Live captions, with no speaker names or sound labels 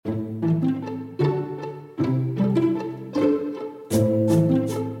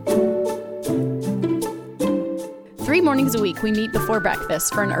mornings a week, we meet before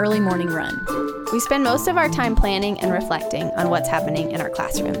breakfast for an early morning run. We spend most of our time planning and reflecting on what's happening in our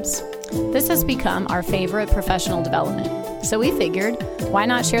classrooms. This has become our favorite professional development. So we figured, why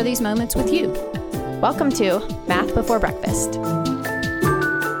not share these moments with you? Welcome to Math Before Breakfast.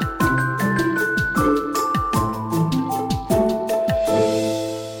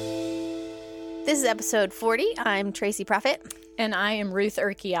 This is episode 40. I'm Tracy Prophet. And I am Ruth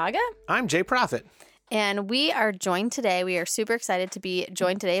Urquiaga. I'm Jay Prophet. And we are joined today. We are super excited to be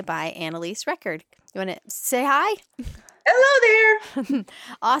joined today by Annalise Record. You want to say hi? Hello there.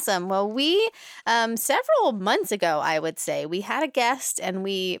 Awesome. Well, we, several months ago, I would say, we had a guest and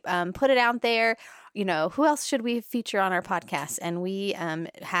we put it out there. You know, who else should we feature on our podcast? And we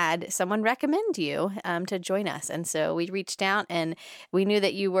had someone recommend you to join us. And so we reached out and we knew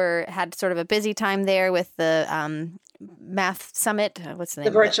that you had sort of a busy time there with the Math Summit. What's the name?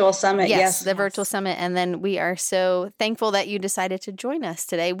 The virtual summit. Yes, the virtual summit. And then we are so thankful that you decided to join us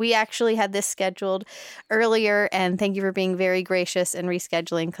today. We actually had this scheduled earlier, and thank you for being very gracious and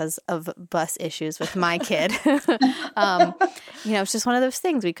rescheduling because of bus issues with my kid. It's just one of those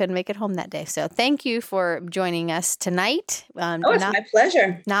things. We couldn't make it home that day. So thank you for joining us tonight. It's my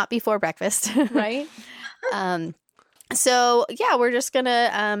pleasure. Not before breakfast. Right? So, we're just going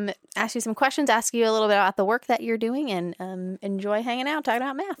to ask you some questions, ask you a little bit about the work that you're doing, and enjoy hanging out, talking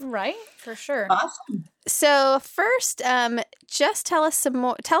about math. Right, for sure. Awesome. So first, just tell us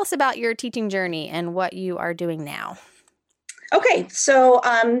about your teaching journey and what you are doing now. Okay, so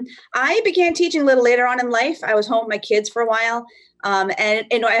I began teaching a little later on in life. I was home with my kids for a while, and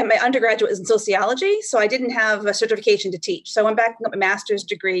my undergraduate was in sociology, so I didn't have a certification to teach. So I went back and got my master's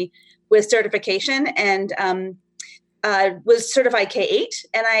degree with certification, and was certified K-8,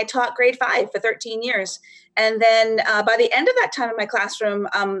 and I taught grade 5 for 13 years. And then by the end of that time in my classroom,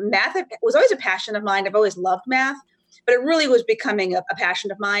 math was always a passion of mine. I've always loved math, but it really was becoming a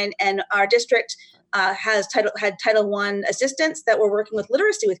passion of mine. And our district had Title I assistants that were working with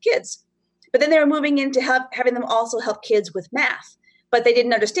literacy with kids. But then they were moving into having them also help kids with math. But they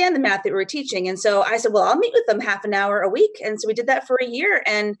didn't understand the math that we were teaching. And so I said, well, I'll meet with them half an hour a week. And so we did that for a year.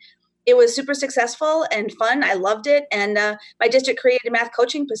 And it was super successful and fun. I loved it. And my district created a math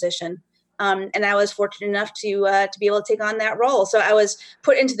coaching position. And I was fortunate enough to be able to take on that role. So I was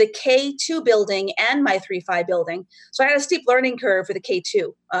put into the K2 building and my 3-5 building. So I had a steep learning curve for the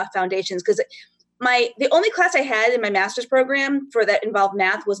K2 foundations because the only class I had in my master's program for that involved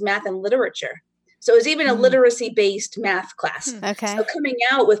math was math and literature. So it was even a literacy-based math class. Okay. So coming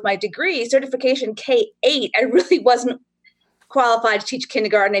out with my degree, certification K-8, I really wasn't qualified to teach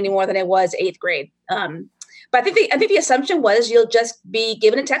kindergarten any more than I was 8th grade. But I think the assumption was you'll just be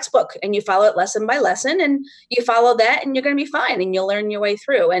given a textbook and you follow it lesson by lesson and you follow that and you're going to be fine and you'll learn your way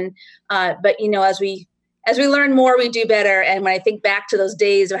through. And but as we learn more, we do better. And when I think back to those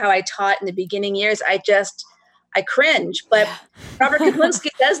days of how I taught in the beginning years, I cringe. But Robert Kaplinski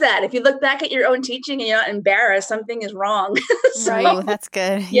does that. If you look back at your own teaching and you're not embarrassed, something is wrong. Right. That's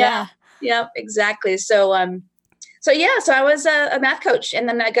good. Yeah, exactly. So I was a math coach, and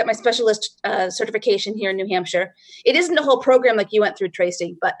then I got my specialist certification here in New Hampshire. It isn't a whole program like you went through,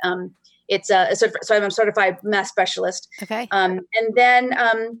 Tracy, but so I'm a certified math specialist. Okay. And then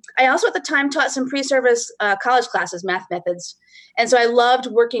I also at the time taught some pre-service college classes, math methods. And so I loved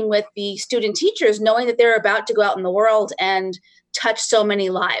working with the student teachers, knowing that they're about to go out in the world and touch so many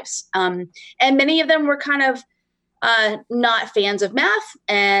lives. And many of them were kind of not fans of math,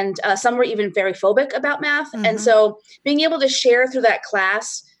 and some were even very phobic about math. Mm-hmm. And so being able to share through that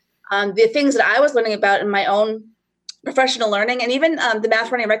class the things that I was learning about in my own professional learning, and even the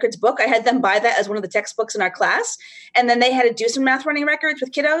Math Running Records book, I had them buy that as one of the textbooks in our class. And then they had to do some math running records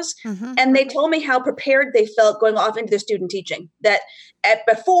with kiddos. Mm-hmm. And they told me how prepared they felt going off into their student teaching, that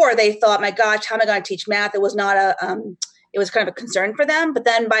before they thought, my gosh, how am I going to teach math? It was not it was kind of a concern for them. But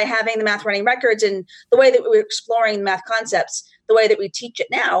then by having the Math Running Records and the way that we were exploring math concepts, the way that we teach it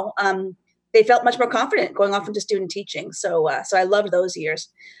now, they felt much more confident going off into student teaching. So I loved those years.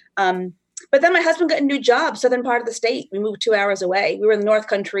 But then my husband got a new job, southern part of the state. We moved 2 hours away. We were in the north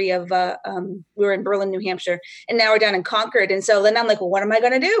country of, we were in Berlin, New Hampshire, and now we're down in Concord. And so then I'm like, well, what am I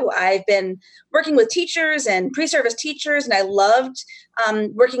going to do? I've been working with teachers and pre-service teachers, and I loved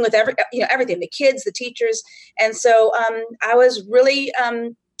working with everything, the kids, the teachers. And so I was really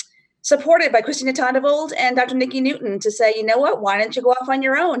supported by Christina Tondevold and Dr. Nikki Newton to say, you know what, why don't you go off on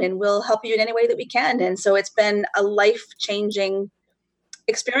your own and we'll help you in any way that we can. And so it's been a life-changing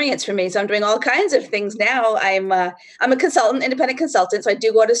experience for me. So I'm doing all kinds of things now. I'm a consultant, independent consultant. So I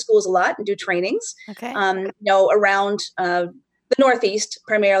do go to schools a lot and do trainings, okay. Around the Northeast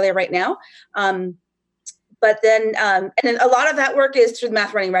primarily right now. but then, and then a lot of that work is through the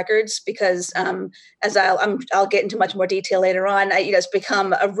Math Running Records because, as I'll get into much more detail later on, it's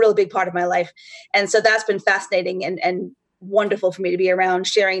become a really big part of my life, and so that's been fascinating and wonderful for me to be around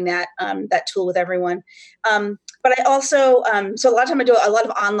sharing that tool with everyone. But I also, so a lot of time I do a lot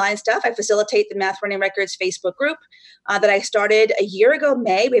of online stuff. I facilitate the Math Running Records Facebook group that I started a year ago,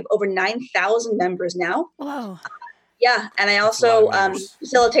 May. We have over 9,000 members now. Whoa. Yeah. And I also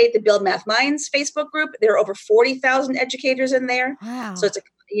facilitate the Build Math Minds Facebook group. There are over 40,000 educators in there. Wow. So it's,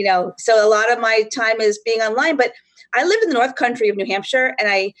 so a lot of my time is being online, but I live in the North Country of New Hampshire, and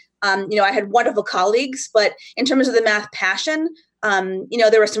I had wonderful colleagues, but in terms of the math passion,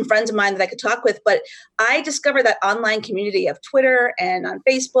 there were some friends of mine that I could talk with, but I discovered that online community of Twitter and on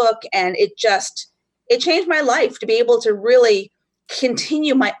Facebook, and it changed my life to be able to really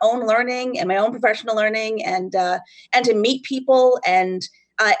continue my own learning and my own professional learning, and to meet people, and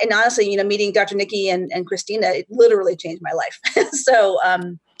honestly, meeting Dr. Nikki and Christina, it literally changed my life. So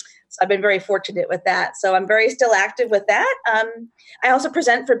I've been very fortunate with that. So I'm very still active with that. I also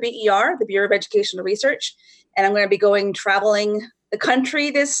present for BER, the Bureau of Educational Research, and I'm going to be traveling the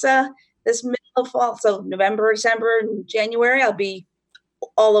country this middle of fall. So November, December, and January, I'll be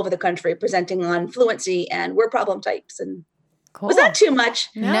all over the country presenting on fluency and word problem types. And cool. Was that too much?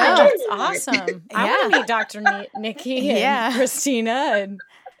 No, that's awesome. I want to meet Dr. Nikki and Christina, and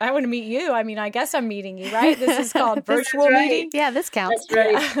I want to meet you. I mean, I guess I'm meeting you, right? This is called virtual meeting. Yeah, this counts.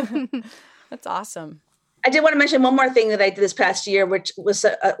 That's right. Yeah. That's awesome. I did want to mention one more thing that I did this past year, which was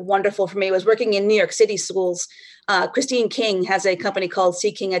wonderful for me, was working in New York City schools. Christine King has a company called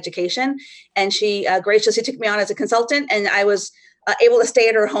C. King Education, and she graciously took me on as a consultant, and I was able to stay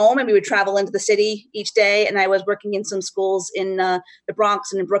at her home, and we would travel into the city each day. And I was working in some schools in the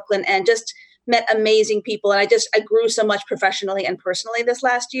Bronx and in Brooklyn, and just met amazing people. And I grew so much professionally and personally this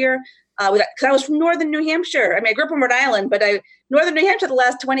last year. Because I was from Northern New Hampshire. I mean, I grew up in Rhode Island, but Northern New Hampshire the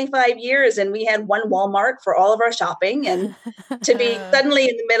last 25 years, and we had one Walmart for all of our shopping. And to be suddenly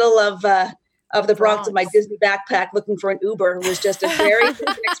in the middle of the Bronx with my Disney backpack looking for an Uber was just a very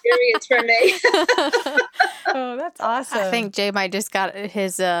different experience for me. Oh, that's awesome. I think Jay might just got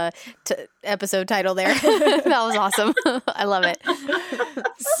his episode title there. That was awesome. I love it.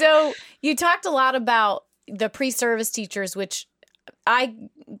 So you talked a lot about the pre-service teachers, which I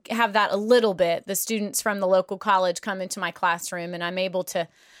have that a little bit. The students from the local college come into my classroom, and I'm able to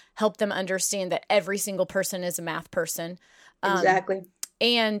help them understand that every single person is a math person. Exactly.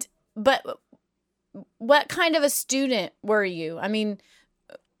 But what kind of a student were you? I mean,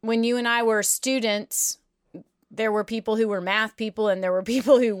 when you and I were students, there were people who were math people, and there were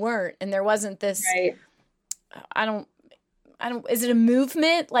people who weren't, and there wasn't this. Right. I don't. Is it a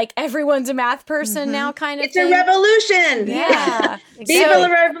movement? Like everyone's a math person now, kind of. It's thing? A revolution. Yeah. Viva la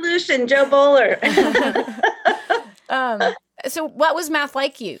revolution, Joe Bowler. So, what was math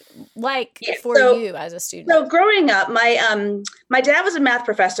like you as a student? So, growing up, my dad was a math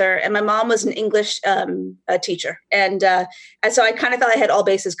professor, and my mom was an English teacher, and so I kind of felt I had all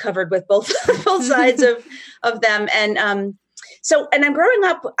bases covered with both sides of them. And and I'm growing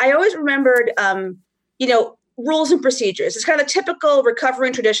up. I always remembered, rules and procedures. It's kind of a typical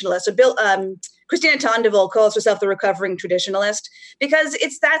recovering traditionalist. So Christina Tondeville calls herself the recovering traditionalist because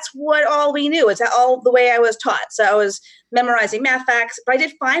that's what all we knew. It's all the way I was taught. So I was memorizing math facts, but I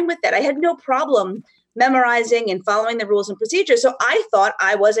did fine with that. I had no problem memorizing and following the rules and procedures. So I thought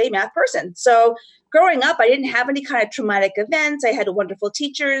I was a math person. So growing up, I didn't have any kind of traumatic events. I had wonderful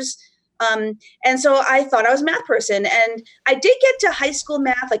teachers. And so I thought I was a math person. And I did get to high school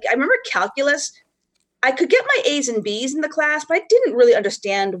math. Like I remember calculus. I could get my A's and B's in the class, but I didn't really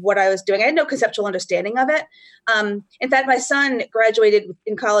understand what I was doing. I had no conceptual understanding of it. In fact, my son graduated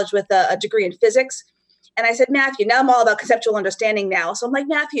in college with a degree in physics. And I said, Matthew, now I'm all about conceptual understanding now. So I'm like,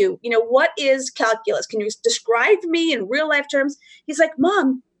 Matthew, what is calculus? Can you describe to me in real life terms? He's like,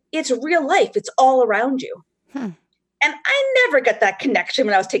 Mom, it's real life. It's all around you. And I never got that connection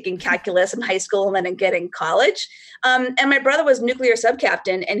when I was taking calculus in high school and then again in college. And my brother was nuclear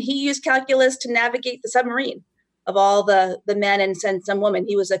subcaptain, and he used calculus to navigate the submarine of all the men and some women.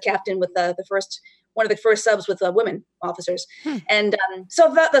 He was a captain with one of the first subs with women officers. And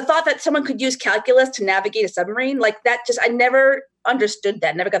so the thought that someone could use calculus to navigate a submarine, like that, I never understood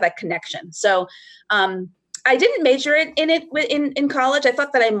that, never got that connection. So I didn't major in college. I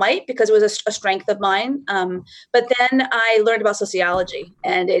thought that I might because it was a strength of mine. But then I learned about sociology,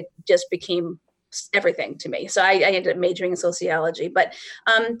 and it just became everything to me. So I ended up majoring in sociology. But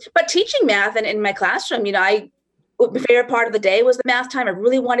teaching math and in my classroom, my favorite part of the day was the math time. I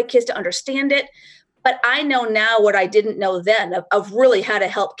really wanted kids to understand it. But I know now what I didn't know then of really how to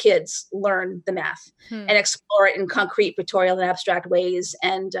help kids learn the math and explore it in concrete, pictorial, and abstract ways.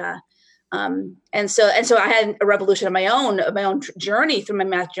 And so I had a revolution of my own journey through my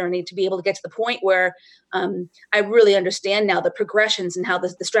math journey to be able to get to the point where I really understand now the progressions and how the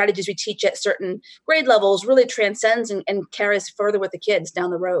strategies we teach at certain grade levels really transcends and carries further with the kids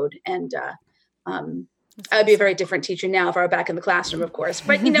down the road. And I would be a very different teacher now if I were back in the classroom, of course.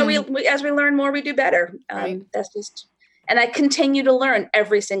 But, we as we learn more, we do better. Right. And I continue to learn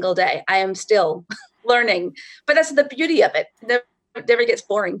every single day. I am still learning, but that's the beauty of it. It never gets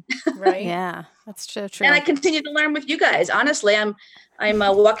boring. Right. Yeah, that's so true. And I continue to learn with you guys. Honestly, I'm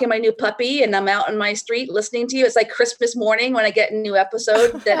walking my new puppy and I'm out on my street listening to you. It's like Christmas morning when I get a new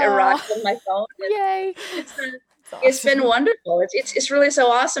episode that arrives on my phone. Yay. It's been wonderful. It's really so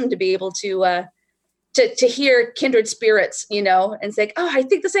awesome to be able to hear kindred spirits, and say, oh, I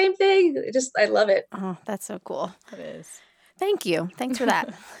think the same thing. I love it. Oh, that's so cool. It is. Thank you. Thanks for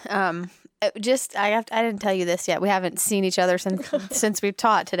that. I didn't tell you this yet. We haven't seen each other since we've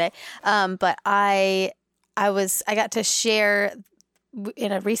taught today. But I got to share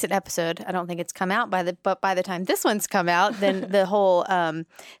in a recent episode. I don't think it's come out but by the time this one's come out, then the whole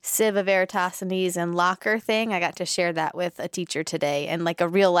Civa Veritatis and Locker thing, I got to share that with a teacher today, and like a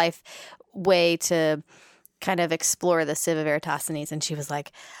real life way to kind of explore the Civa Veritatis. And she was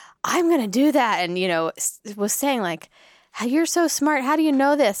like, I'm going to do that. And, was saying like, you're so smart. How do you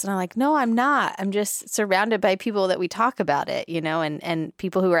know this? And I'm like, no, I'm not. I'm just surrounded by people that we talk about it, and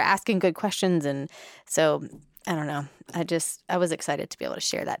people who are asking good questions. And so I don't know. I was excited to be able to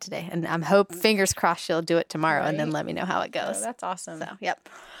share that today. And fingers crossed she'll do it tomorrow and then let me know how it goes. Oh, that's awesome. So, yep.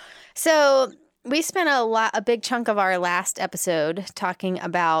 So we spent a big chunk of our last episode talking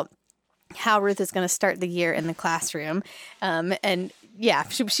about how Ruth is going to start the year in the classroom. And yeah,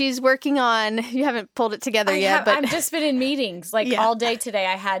 she's working on, you haven't pulled it together yet. But I've just been in meetings all day today.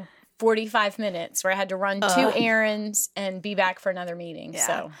 I had 45 minutes where I had to run 2 errands and be back for another meeting.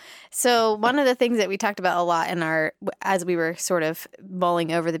 Yeah. So one of the things that we talked about a lot as we were sort of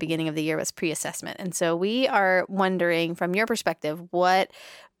mulling over the beginning of the year was pre-assessment. And so we are wondering from your perspective, what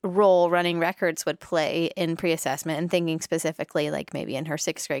role running records would play in pre-assessment, and thinking specifically like maybe in her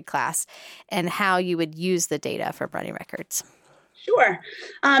 6th grade class, and how you would use the data from running records. Sure.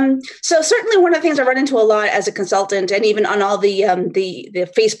 So certainly one of the things I run into a lot as a consultant, and even on all the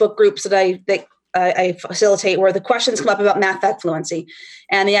Facebook groups that I facilitate, where the questions come up about math fact fluency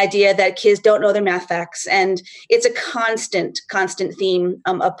and the idea that kids don't know their math facts. And it's a constant theme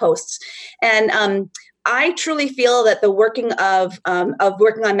of posts. And I truly feel that the working of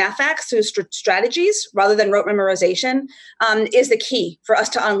working on math facts through strategies rather than rote memorization is the key for us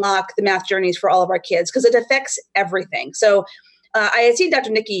to unlock the math journeys for all of our kids, because it affects everything. So I had seen Dr.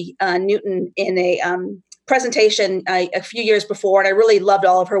 Nikki Newton in a presentation a few years before, and I really loved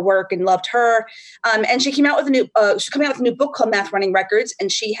all of her work and loved her. And she came out with she's coming out with a new book called Math Running Records,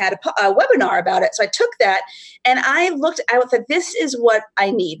 and she had a webinar about it. So I took that and I thought, this is what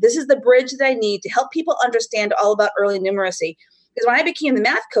I need. This is the bridge that I need to help people understand all about early numeracy. Because when I became the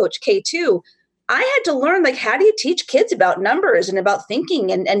math coach, K2, I had to learn, how do you teach kids about numbers and about thinking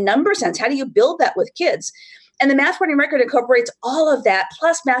and number sense? How do you build that with kids? And the Math Running Record incorporates all of that,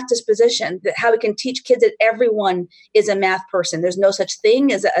 plus math disposition, how we can teach kids that everyone is a math person. There's no such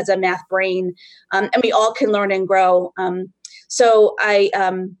thing as a math brain, and we all can learn and grow. So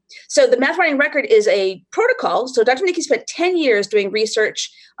the Math Running Record is a protocol. So Dr. Nikki spent 10 years doing research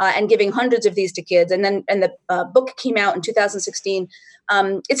and giving hundreds of these to kids. And the book came out in 2016.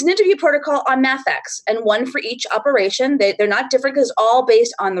 It's an interview protocol on math facts, and one for each operation. They're not different because it's all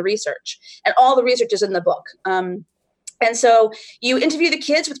based on the research, and all the research is in the book. And so you interview the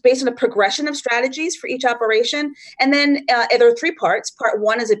kids based on a progression of strategies for each operation. And then there are 3 parts. Part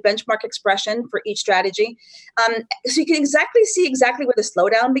 1 is a benchmark expression for each strategy. So you can see exactly where the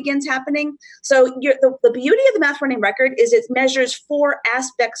slowdown begins happening. So the beauty of the Math Running Record is it measures 4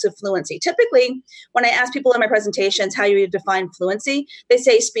 aspects of fluency. Typically, when I ask people in my presentations how you define fluency, they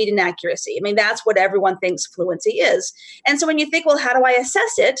say speed and accuracy. I mean, that's what everyone thinks fluency is. And so when you think, well, how do I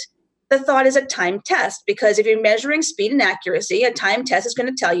assess it? The thought is a time test, because if you're measuring speed and accuracy, a time test is going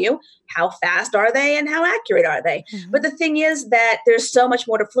to tell you how fast are they and how accurate are they. Mm-hmm. But the thing is that there's so much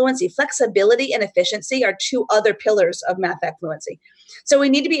more to fluency. Flexibility and efficiency are 2 other pillars of math fact fluency. So we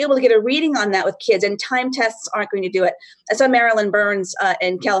need to be able to get a reading on that with kids, and time tests aren't going to do it. I saw Marilyn Burns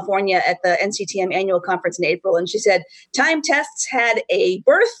in California at the NCTM annual conference in April, and she said, time tests had a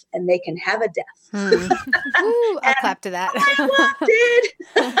birth and they can have a death. Ooh, I'll clap to that. I loved it,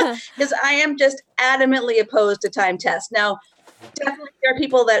 because I am just adamantly opposed to time tests. Now, Definitely, there are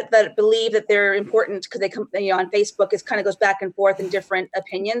people that believe that they're important because they come, on Facebook. It kind of goes back and forth in different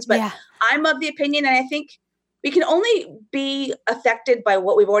opinions. But I'm of the opinion, and I think we can only be affected by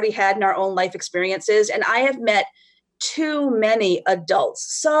what we've already had in our own life experiences. And I have met too many adults,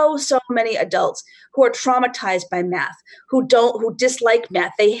 so many adults who are traumatized by math, who dislike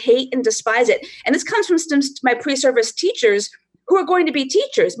math. They hate and despise it. And this comes from my pre-service teachers who are going to be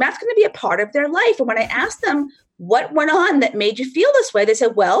teachers. Math's going to be a part of their life. And when I asked them what went on that made you feel this way, they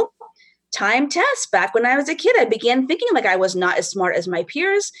said, well, time tests. Back when I was a kid, I began thinking like I was not as smart as my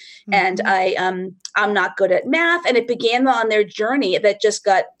peers, and I'm not good at math. And it began on their journey that just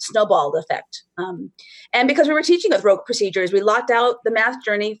got snowballed effect. And because we were teaching with rote procedures, we locked out the math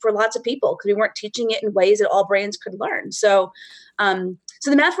journey for lots of people because we weren't teaching it in ways that all brains could learn. So the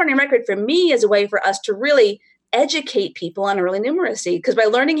math running record for me is a way for us to really educate people on early numeracy, because by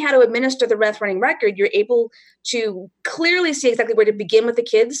learning how to administer the math running record, you're able to clearly see exactly where to begin with the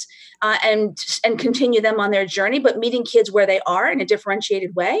kids and continue them on their journey, but meeting kids where they are in a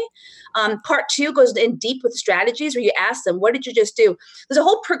differentiated way. Part 2 goes in deep with strategies where you ask them, what did you just do? There's a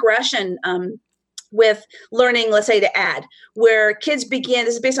whole progression with learning, let's say, to add, where kids begin,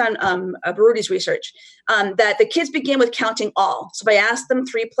 this is based on Baruti's research, that the kids begin with counting all. So if I ask them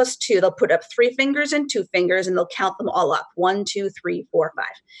 3 plus 2, they'll put up 3 fingers and 2 fingers, and they'll count them all up. 1, 2, 3, 4, 5.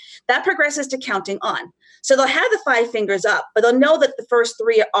 That progresses to counting on. So they'll have the 5 fingers up, but they'll know that the first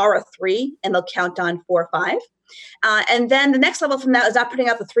 3 are a 3, and they'll count on 4, 5. And then the next level from that is not putting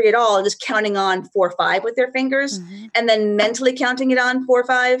out the 3 at all and just counting on 4, 5 with their fingers, and then mentally counting it on 4,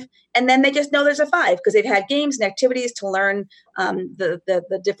 5. And then they just know there's a 5 because they've had games and activities to learn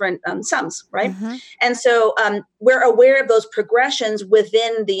the different sums, right? And so we're aware of those progressions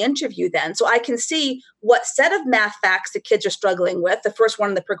within the interview then. So I can see what set of math facts the kids are struggling with, the first one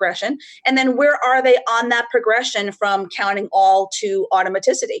in the progression, and then where are they on that progression from counting all to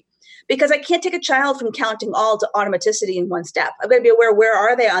automaticity. Because I can't take a child from counting all to automaticity in one step. I've got to be aware where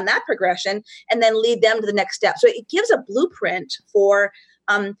are they on that progression and then lead them to the next step. So it gives a blueprint for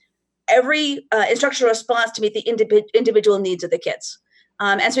every instructional response to meet the individual needs of the kids.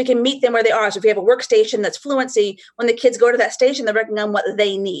 And so we can meet them where they are. So if you have a workstation that's fluency, when the kids go to that station, they're working on what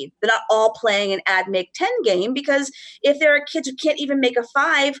they need. They're not all playing an add, make 10 game, because if there are kids who can't even make a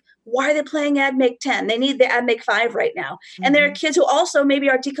 5, why are they playing add, make 10? They need the add, make 5 right now. And there are kids who also maybe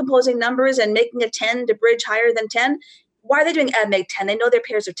are decomposing numbers and making a 10 to bridge higher than 10. Why are they doing add, make 10? They know their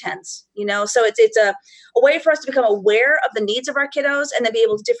pairs of 10s, So it's a way for us to become aware of the needs of our kiddos and then be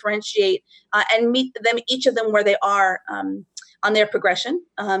able to differentiate and meet them, each of them where they are on their progression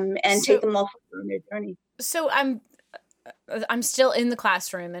and take them all on their journey. So I'm still in the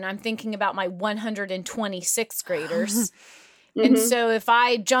classroom and I'm thinking about my 126th graders. And so if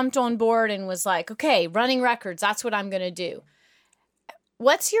I jumped on board and was like, okay, running records, that's what I'm going to do.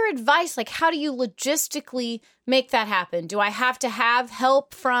 What's your advice? Like, how do you logistically make that happen? Do I have to have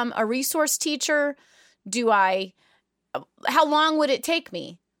help from a resource teacher? How long would it take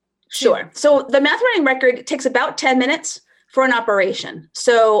me? Sure. So the math running record takes about 10 minutes for an operation.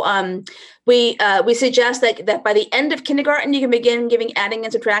 So we suggest that by the end of kindergarten, you can begin giving adding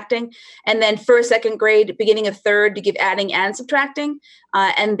and subtracting. And then first, second grade, beginning of third, to give adding and subtracting.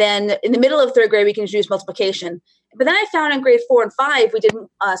 And then in the middle of third grade, we can introduce multiplication. But then I found in grade 4 and 5, we did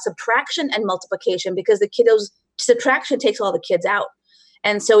subtraction and multiplication because the kiddos, subtraction takes all the kids out.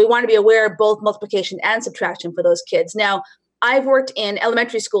 And so we want to be aware of both multiplication and subtraction for those kids. Now, I've worked in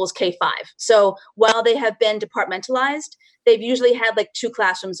elementary schools K-5. So while they have been departmentalized, they've usually had like 2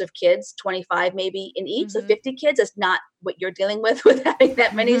 classrooms of kids, 25 maybe in each, so 50 kids. That's not what you're dealing with having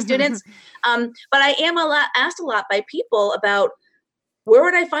that many students. But I am asked a lot by people about where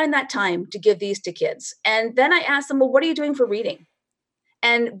would I find that time to give these to kids? And then I ask them, well, what are you doing for reading?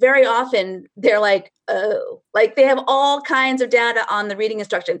 And very often they're like, oh, like they have all kinds of data on the reading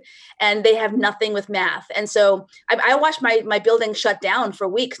instruction and they have nothing with math. And so I watched my building shut down for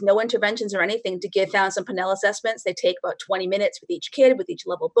weeks, no interventions or anything to give down some Pinnell assessments. They take about 20 minutes with each kid, with each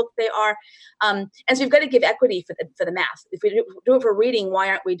level book they are. And so we've got to give equity for the math. If we do it for reading, why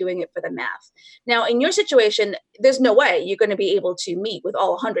aren't we doing it for the math? Now, in your situation, there's no way you're going to be able to meet with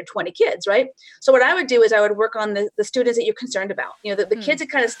all 120 kids, right? So what I would do is I would work on the students that you're concerned about. The kids that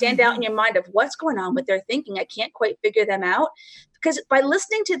kind of stand out in your mind of what's going on with their thinking. I can't quite figure them out, because by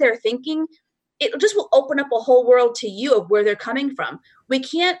listening to their thinking, it just will open up a whole world to you of where they're coming from. We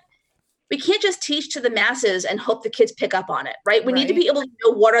can't just teach to the masses and hope the kids pick up on it, right? We need to be able to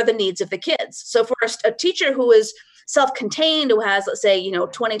know what are the needs of the kids. So for a teacher who is self-contained, who has, let's say,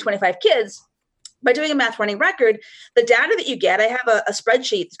 20, 25 kids, by doing a math running record, the data that you get, I have a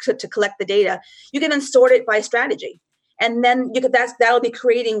spreadsheet to collect the data. You can then sort it by strategy. And then that'll be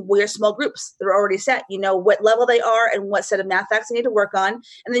creating your small groups that are already set. You know what level they are and what set of math facts they need to work on.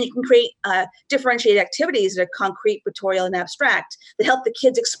 And then you can create differentiated activities that are concrete, pictorial, and abstract that help the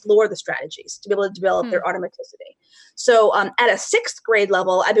kids explore the strategies to be able to develop their automaticity. So at a 6th grade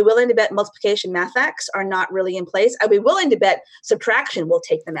level, I'd be willing to bet multiplication math facts are not really in place. I'd be willing to bet subtraction will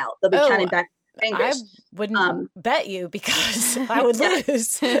take them out. They'll be counting back fingers. I wouldn't bet you because I would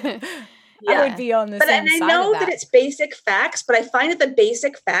lose. I would be on the same side of that. And I know that it's basic facts, but I find that the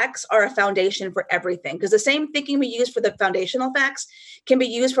basic facts are a foundation for everything, because the same thinking we use for the foundational facts can be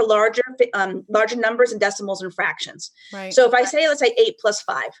used for larger numbers and decimals and fractions. Right. So if I say, let's say 8 plus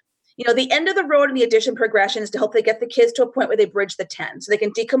 5, the end of the road in the addition progression is to hopefully get the kids to a point where they bridge the 10. So they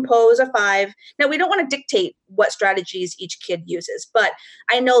can decompose a 5. Now, we don't want to dictate what strategies each kid uses, but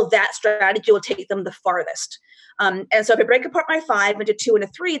I know that strategy will take them the farthest. And so if I break apart my 5 into 2 and a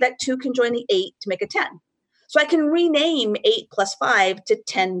 3, that 2 can join the 8 to make a 10. So I can rename 8 plus 5 to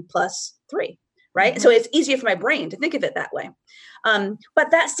 10 plus 3, right? Mm-hmm. So it's easier for my brain to think of it that way.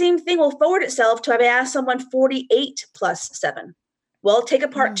 But that same thing will forward itself to if I ask someone 48 plus 7. Well, take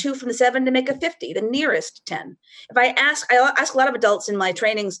apart 2 from the 7 to make a 50, the nearest 10. If I ask a lot of adults in my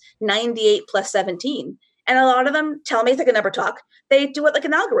trainings, 98 plus 17. And a lot of them tell me it's like a number talk. They do it like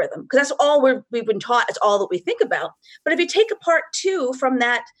an algorithm because that's all we've been taught. It's all that we think about. But if you take apart 2 from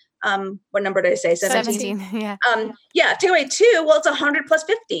that, what number did I say? 17. Yeah. Take away 2. Well, it's 100 plus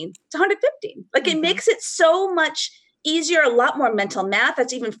 15. It's 115. Like it makes it so much easier, a lot more mental math.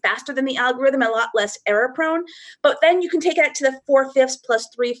 That's even faster than the algorithm, a lot less error prone. But then you can take it to the 4/5 plus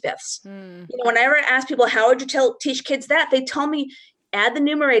 3/5. Whenever I ask people, how would you teach kids that? They tell me, add the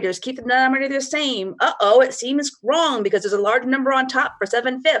numerators, keep the denominator the same. It seems wrong because there's a large number on top for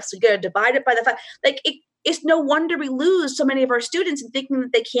 7/5. So you got to divide it by the 5. It's no wonder we lose so many of our students in thinking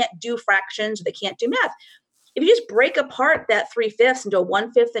that they can't do fractions or they can't do math. If you just break apart that 3/5 into a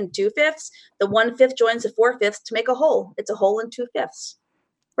 1/5 and 2/5, the 1/5 joins the 4/5 to make a whole. It's a whole and 2/5,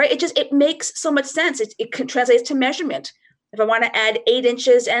 right? It makes so much sense. It translates to measurement. If I want to add 8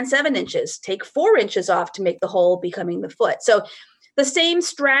 inches and 7 inches, take 4 inches off to make the whole, becoming the foot. So the same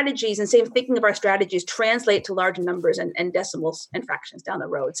strategies and same thinking of our strategies translate to large numbers and decimals and fractions down the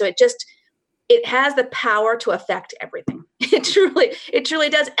road. So it has the power to affect everything. It truly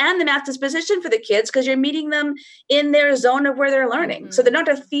does. And the math disposition for the kids, because you're meeting them in their zone of where they're learning. Mm-hmm. So they're not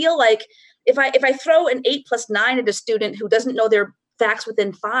to feel like if I throw an 8 plus 9 at a student who doesn't know their facts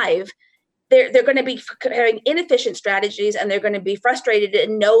within 5, they're going to be comparing inefficient strategies and they're going to be frustrated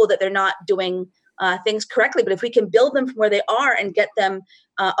and know that they're not doing things correctly. But if we can build them from where they are and get them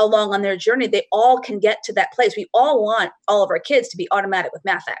along on their journey, they all can get to that place. We all want all of our kids to be automatic with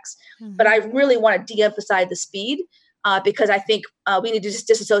math facts. Mm-hmm. But I really want to de-emphasize the speed because I think we need to just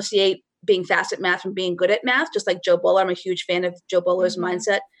disassociate being fast at math from being good at math, just like Joe Boller. I'm a huge fan of Joe Boller's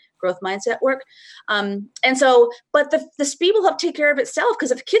growth mindset work. But the speed will help take care of itself, because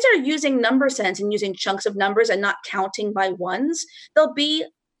if kids are using number sense and using chunks of numbers and not counting by ones, they'll be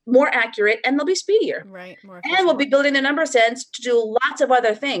more accurate and they'll be speedier. Right. And we'll be building the number sense to do lots of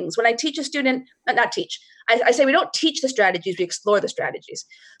other things. When I teach a student, I say we don't teach the strategies, we explore the strategies.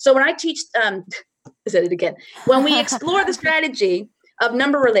 So when I teach, when we explore the strategy of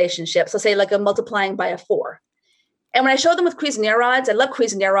number relationships, let's say like a multiplying by a 4. And when I show them with Cuisenaire rods, I love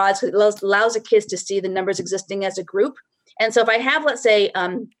Cuisenaire rods because it allows the kids to see the numbers existing as a group. And so if I have, let's say,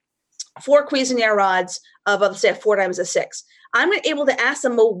 4 Cuisenaire rods of, let's say, a 4 times a 6, I'm able to ask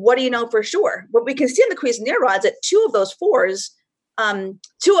them, well, what do you know for sure? What we can see in the Cuisenaire rods that 2 of those 4s,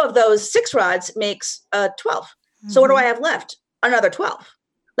 2 of those 6 rods makes 12. Mm-hmm. So what do I have left? Another 12.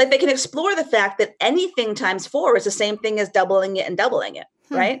 Like they can explore the fact that anything times 4 is the same thing as doubling it and doubling it,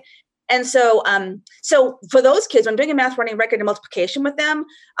 right? And so for those kids, when I'm doing a math running record and multiplication with them,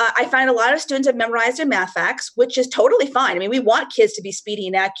 I find a lot of students have memorized their math facts, which is totally fine. I mean, we want kids to be speedy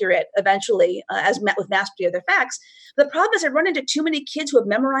and accurate eventually with mastery of their facts. The problem is I run into too many kids who have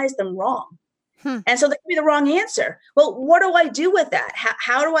memorized them wrong. And so they give me the wrong answer. Well, what do I do with that?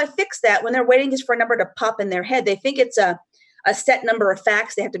 How do I fix that when they're waiting just for a number to pop in their head? They think it's a set number of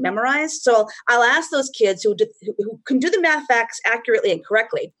facts they have to memorize. So I'll ask those kids who can do the math facts accurately and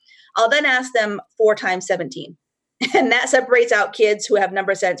correctly. I'll then ask them 4 times 17. And that separates out kids who have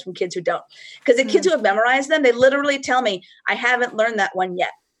number sense from kids who don't. Because the kids who have memorized them, they literally tell me, I haven't learned that one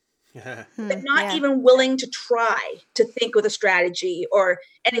yet. They're not even willing to try to think with a strategy or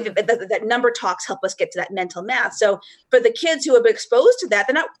anything. That number talks help us get to that mental math. So for the kids who have been exposed to that,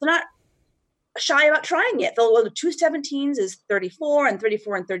 they're not shy about trying it. They'll 2 17s is 34 and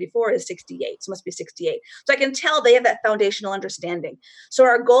 34 and 34 is 68. So it must be 68. So I can tell they have that foundational understanding. So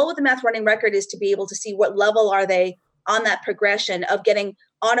our goal with the math running record is to be able to see what level are they on that progression of getting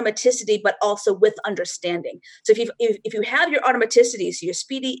automaticity, but also with understanding. So if you have your automaticity, so you're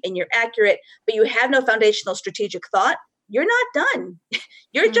speedy and you're accurate, but you have no foundational strategic thought, you're not done.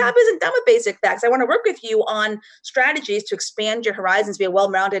 Your job isn't done with basic facts. I want to work with you on strategies to expand your horizons, be a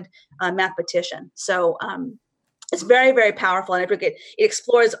well-rounded mathematician. So it's very, very powerful. And it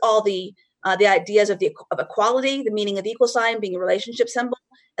explores all the ideas of equality, the meaning of equal sign being a relationship symbol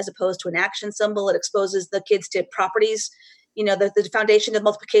as opposed to an action symbol. It exposes the kids to properties, the foundation of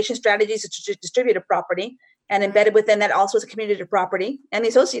multiplication strategies is distributive property, and embedded within that also is a commutative property and the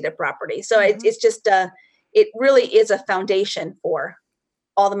associative property. So it's just, it really is a foundation for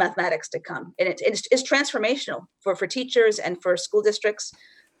all the mathematics to come. And it's transformational for teachers and for school districts.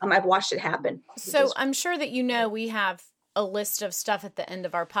 I've watched it happen. So I'm sure that we have a list of stuff at the end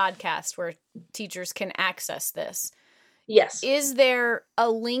of our podcast where teachers can access this. Yes. Is there a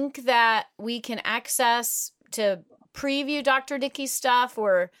link that we can access to preview Dr. Dickey's stuff?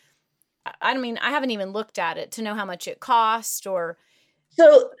 Or, I haven't even looked at it to know how much it cost or...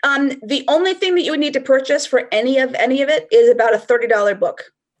 So the only thing that you would need to purchase for any of it is about a $30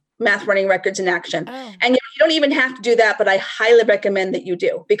 book, Math Running Records in Action. Oh. And you don't even have to do that, but I highly recommend that you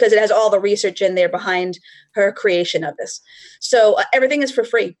do because it has all the research in there behind her creation of this. So everything is for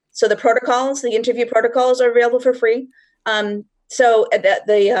free. So the interview protocols are available for free. I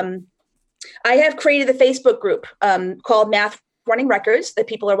have created a Facebook group called Math Running Records that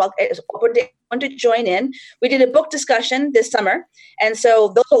people are welcome to join in. We did a book discussion this summer, and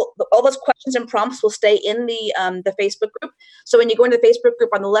so all those questions and prompts will stay in the Facebook group. So when you go into the Facebook group,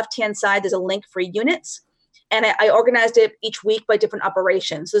 on the left-hand side, there's a link for units, and I organized it each week by different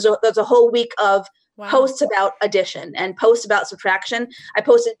operations. There's a whole week of posts about addition and posts about subtraction. I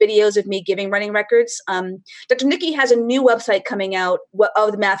posted videos of me giving running records. Dr. Nikki has a new website coming out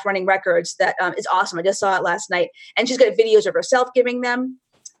of the Math Running Records that is awesome. I just saw it last night, and she's got videos of herself giving them.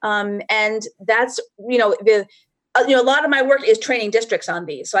 And that's, a lot of my work is training districts on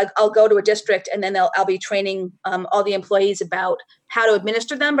these. So I'll go to a district and then I'll be training all the employees about how to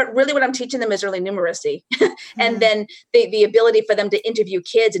administer them. But really what I'm teaching them is early numeracy. And then the ability for them to interview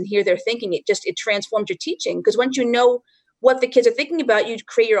kids and hear their thinking. It transforms your teaching. Because once you know what the kids are thinking about, you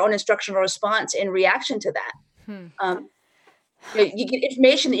create your own instructional response in reaction to that. You get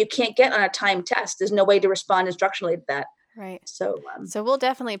information that you can't get on a timed test. There's no way to respond instructionally to that. Right. So we'll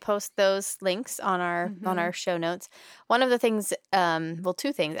definitely post those links on our show notes. One of the things,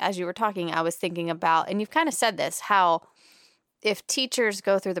 two things, as you were talking, I was thinking about, and you've kind of said this, how if teachers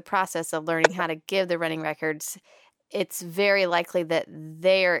go through the process of learning how to give the running records, it's very likely that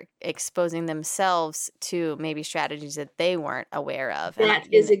they're exposing themselves to maybe strategies that they weren't aware of. That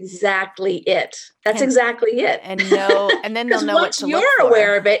is exactly it. That's exactly it. And then they'll know what to look for. Once you're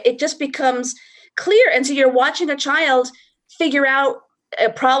aware of it, it just becomes clear. And so you're watching a child figure out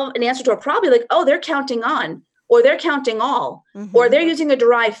an answer to a problem, like, oh, they're counting on, or they're counting all, or they're using a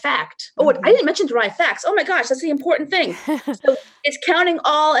derived fact. Oh, I didn't mention derived facts. Oh my gosh, that's the important thing. So it's counting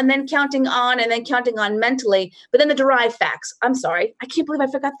all and then counting on and then counting on mentally, but then the derived facts. I'm sorry. I can't believe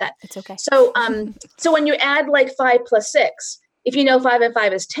I forgot that. It's okay. So, so when you add like 5 plus 6, if you know 5 and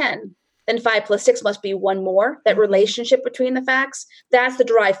 5 is 10, then 5 plus 6 must be one more. That relationship between the facts, that's the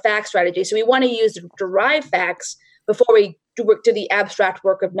derived fact strategy. So we want to use the derived facts before we do the abstract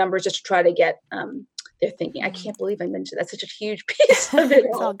work of numbers, just to try to get their thinking. I can't believe I mentioned that's such a huge piece of it.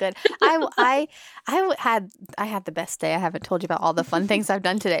 It's all good. I had the best day. I haven't told you about all the fun things I've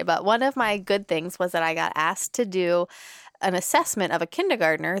done today, but one of my good things was that I got asked to do an assessment of a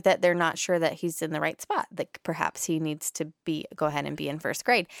kindergartner that they're not sure that he's in the right spot, that perhaps he needs to go ahead and be in first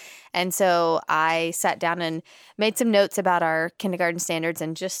grade. And so I sat down and made some notes about our kindergarten standards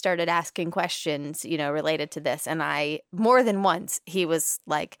and just started asking questions, related to this. And more than once, he was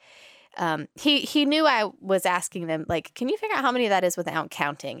like, he knew I was asking them, like, can you figure out how many that is without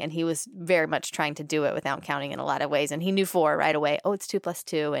counting? And he was very much trying to do it without counting in a lot of ways. And he knew 4 right away. Oh, it's 2 plus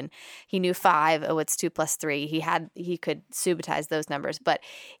 2. And he knew 5. Oh, it's 2 plus 3. He could subitize those numbers, but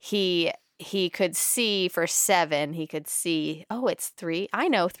he could see for 7, he could see, oh, it's 3. I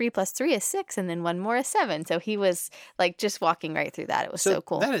know 3 plus 3 is 6. And then one more is 7. So he was like just walking right through that. It was so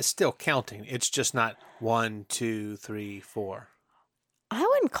cool. That is still counting. It's just not 1, 2, 3, 4. I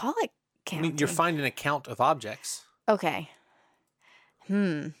wouldn't call it counting. I mean, you're finding a count of objects. Okay.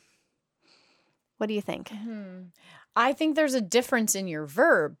 What do you think? I think there's a difference in your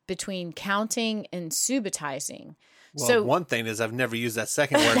verb between counting and subitizing. Well, so one thing is I've never used that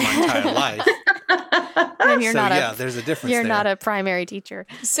second word in my entire life. And you're there's a difference. You're not a primary teacher.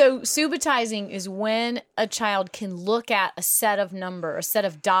 So subitizing is when a child can look at a set of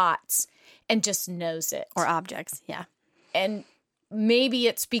dots and just knows it. Or objects. Yeah. And maybe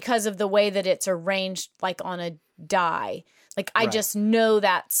it's because of the way that it's arranged, like on a die. Like I just know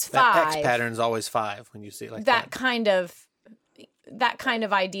that's 5. That X pattern is always 5 when you see it like that. That kind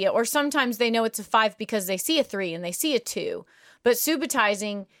of idea. Or sometimes they know it's a 5 because they see a 3 and they see a 2. But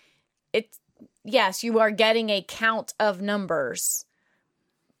subitizing, yes, you are getting a count of numbers.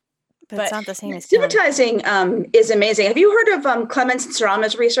 But it's not the same as counting. Subitizing is amazing. Have you heard of Clements and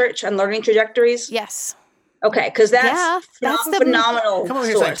Sarama's research on learning trajectories? Yes. Okay, because that's phenomenal. Come over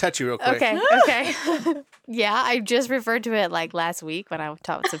here so I can touch you real quick. Okay. Yeah, I just referred to it like last week when I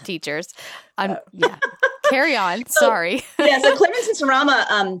taught with some teachers. Yeah. Carry on. Sorry. So Clements and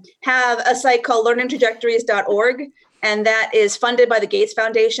Sarama have a site called learningtrajectories.org, and that is funded by the Gates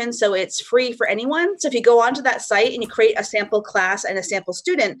Foundation. So it's free for anyone. So if you go onto that site and you create a sample class and a sample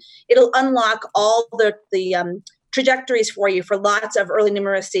student, it'll unlock all the trajectories for you for lots of early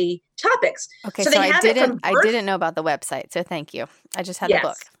numeracy topics. Okay, so I didn't know about the website, so thank you. I just had the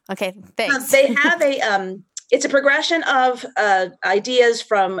book. Okay, thanks. They have it's a progression of ideas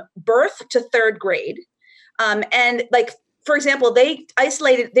from birth to 3rd grade. And like, for example, they've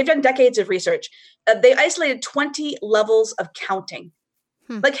done decades of research. They isolated 20 levels of counting.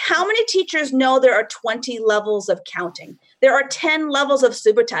 Like, how many teachers know there are 20 levels of counting? There are 10 levels of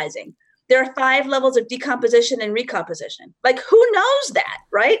subitizing. There are 5 levels of decomposition and recomposition. Like, who knows that,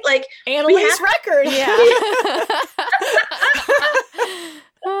 right? Like, Annalise Record. Yeah.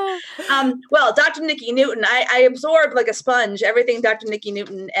 Well, Dr. Nikki Newton, I absorb like a sponge everything Dr. Nikki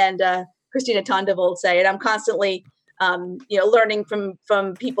Newton and Christina Tondevold say, and I'm constantly, learning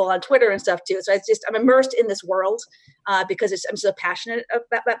from people on Twitter and stuff too. So I'm immersed in this world because I'm so passionate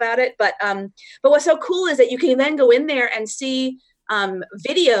about it. But what's so cool is that you can then go in there and see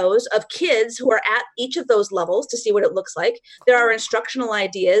videos of kids who are at each of those levels to see what it looks like. There are instructional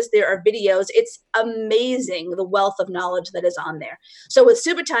ideas. There are videos. It's amazing, the wealth of knowledge that is on there. So with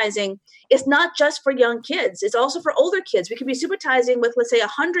subitizing, it's not just for young kids. It's also for older kids. We could be subitizing with, let's say,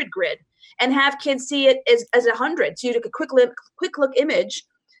 100 grid and have kids see it as 100. So you take a quick look image,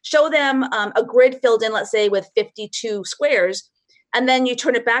 show them a grid filled in, let's say, with 52 squares, and then you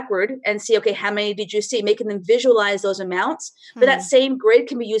turn it backward and see, okay, how many did you see? Making them visualize those amounts. But that same grid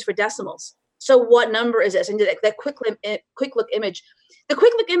can be used for decimals. So what number is this? And that quick look image. The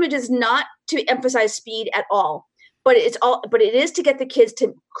quick look image is not to emphasize speed at all, but it is to get the kids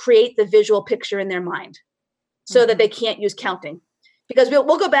to create the visual picture in their mind so that they can't use counting. Because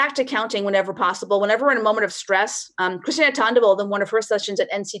we'll go back to counting whenever possible. Whenever we're in a moment of stress, Christina Tondevold in one of her sessions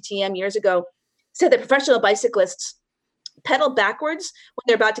at NCTM years ago said that professional bicyclists pedal backwards when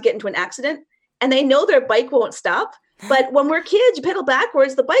they're about to get into an accident, and they know their bike won't stop. But when we're kids, you pedal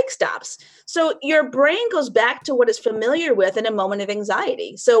backwards, the bike stops. So your brain goes back to what it's familiar with in a moment of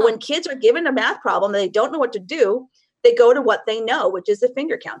anxiety. So when kids are given a math problem, they don't know what to do, they go to what they know, which is the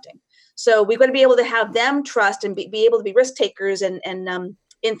finger counting. So we've got to be able to have them trust and be able to be risk takers and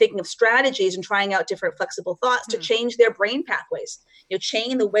in thinking of strategies and trying out different flexible thoughts to change their brain pathways,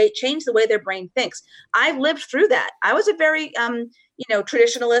 change the way their brain thinks. I've lived through that. I was a very,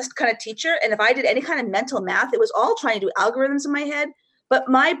 traditionalist kind of teacher. And if I did any kind of mental math, it was all trying to do algorithms in my head, but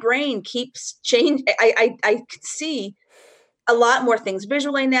my brain keeps changing. I can see a lot more things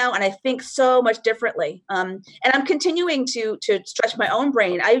visually now, and I think so much differently. And I'm continuing to stretch my own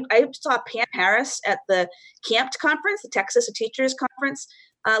brain. I saw Pam Harris at the CAMPT conference, the Texas Teachers Conference,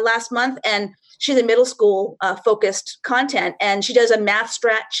 last month, and she's a middle school focused content, and she does a math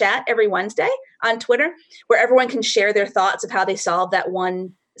strat chat every Wednesday on Twitter where everyone can share their thoughts of how they solve that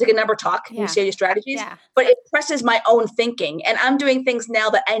one. It's like a number talk. You share your strategies, but it presses my own thinking, and I'm doing things now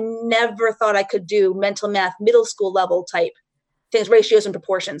that I never thought I could do. Mental math, middle school level type things, ratios and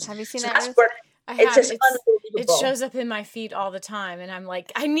proportions. Have you seen that? That's where it's just unbelievable. It shows up in my feed all the time, and I'm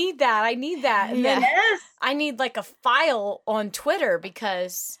like, I need that. And then I need like a file on Twitter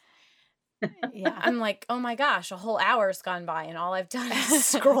because I'm like, oh my gosh, a whole hour's gone by, and all I've done is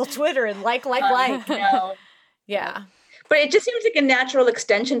scroll Twitter and like. No. Yeah. But it just seems like a natural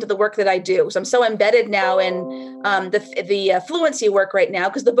extension to the work that I do. So I'm so embedded now in the fluency work right now,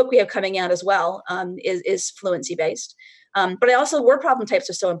 because the book we have coming out as well is fluency based. But word problem types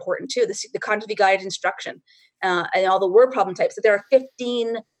are so important too. The cognitively guided instruction and all the word problem types. That there are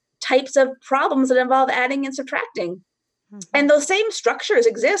 15 types of problems that involve adding and subtracting. And those same structures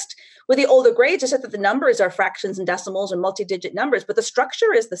exist with the older grades, just that the numbers are fractions and decimals or multi-digit numbers, but the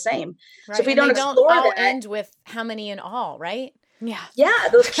structure is the same. Right. So if we don't explore that, end with how many in all, right? Yeah,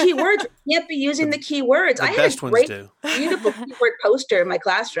 those keywords, we can't be using the keywords. I had a great, beautiful keyword poster in my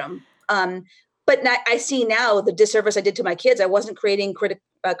classroom But I see now the disservice I did to my kids. I wasn't creating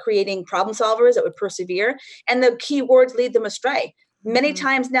problem solvers that would persevere, and the key words lead them astray. Many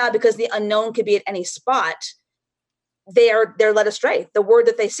times now, because the unknown could be at any spot, they're led astray. The word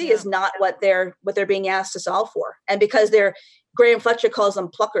that they see is not what they're being asked to solve for, and because Graham Fletcher calls them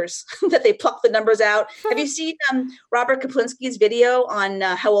pluckers, that they pluck the numbers out. Have you seen Robert Kaplinsky's video on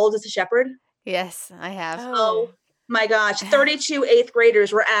How Old is the Shepherd? Yes, I have. Oh my gosh. 32 eighth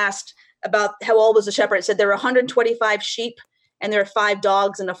graders were asked about how old was the shepherd. It said there were 125 sheep and there are 5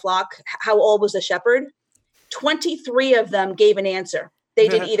 dogs in a flock. How old was the shepherd? 23 of them gave an answer. They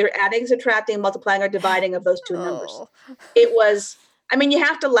did either adding, subtracting, multiplying, or dividing of those two numbers. It was, you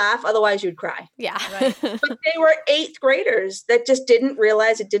have to laugh, otherwise you'd cry. Yeah. Right. But they were 8th graders that just didn't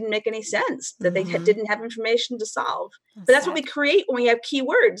realize it didn't make any sense, that they didn't have information to solve. But that's what we create when we have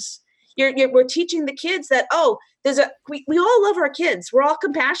keywords. We're teaching the kids that, we all love our kids. We're all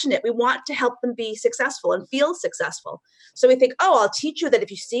compassionate. We want to help them be successful and feel successful. So we think, I'll teach you that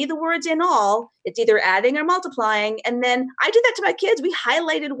if you see the words in all, it's either adding or multiplying. And then I do that to my kids. We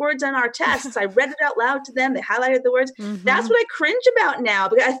highlighted words on our tests. I read it out loud to them. They highlighted the words. That's what I cringe about now,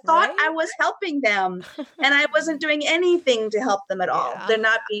 because I thought I was helping them and I wasn't doing anything to help them at all. They're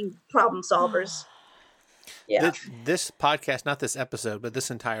not being problem solvers. Yeah. This podcast, not this episode, but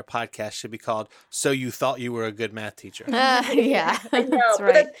this entire podcast should be called "So You Thought You Were a Good Math Teacher." Yeah, I know. that's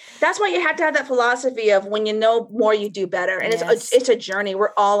right. But that's why you have to have that philosophy of when you know more, you do better. And it's a journey.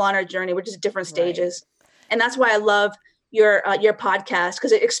 We're all on our journey. We're just at different stages. And that's why I love your podcast,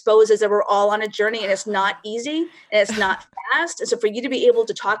 because it exposes that we're all on a journey and it's not easy and it's not fast. And so for you to be able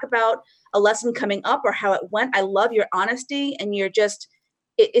to talk about a lesson coming up or how it went, I love your honesty, and you're just,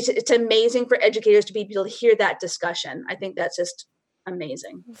 it's amazing for educators to be able to hear that discussion. I think that's just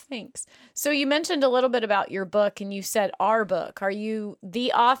amazing. Well, thanks. So you mentioned a little bit about your book, and you said our book. Are you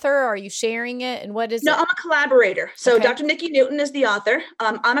the author? Are you sharing it? And what is it? No, I'm a collaborator. So Okay. Dr. Nikki Newton is the author.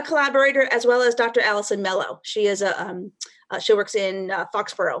 I'm a collaborator, as well as Dr. Allison Mello. She is she works in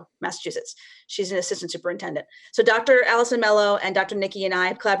Foxborough, Massachusetts. She's an assistant superintendent. So Dr. Allison Mello and Dr. Nikki and I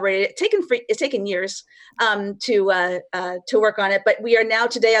have collaborated. It's taken years to work on it, but we are now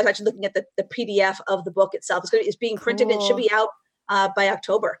today. I was actually looking at the PDF of the book itself. It's being printed and should be out by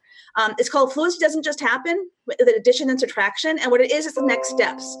October. It's called Fluency Doesn't Just Happen, with addition and subtraction. And what it is the next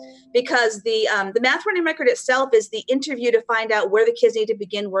steps, because the math learning record itself is the interview to find out where the kids need to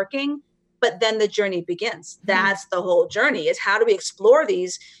begin working. But then the journey begins. That's the whole journey, is how do we explore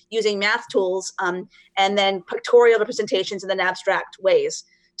these using math tools and then pictorial representations in then abstract ways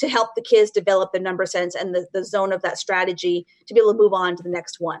to help the kids develop the number sense and the zone of that strategy to be able to move on to the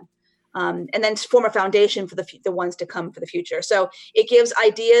next one. And then form a foundation for the ones to come for the future. So it gives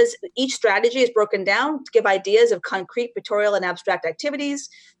ideas. Each strategy is broken down to give ideas of concrete pictorial and abstract activities.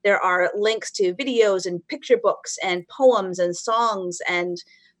 There are links to videos and picture books and poems and songs and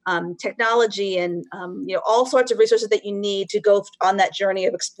technology and all sorts of resources that you need to go on that journey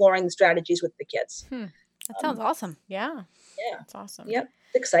of exploring the strategies with the kids. That sounds awesome. Yeah. Yeah. That's awesome. Yep.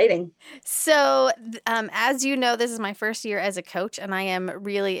 It's exciting. So, as you know, this is my first year as a coach, and I am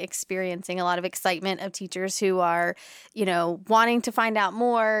really experiencing a lot of excitement of teachers who are, wanting to find out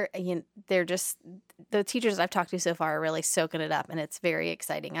more. They're just, the teachers I've talked to so far are really soaking it up, and it's very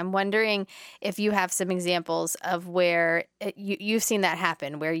exciting. I'm wondering if you have some examples of where you've seen that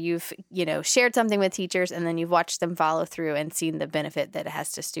happen, where you've, shared something with teachers and then you've watched them follow through and seen the benefit that it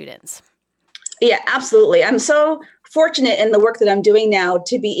has to students. Yeah, absolutely. I'm so fortunate in the work that I'm doing now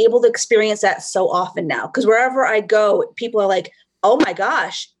to be able to experience that so often now, because wherever I go, people are like, oh my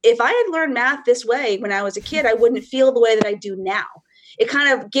gosh, if I had learned math this way when I was a kid, I wouldn't feel the way that I do now. It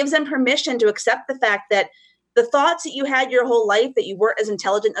kind of gives them permission to accept the fact that the thoughts that you had your whole life, that you weren't as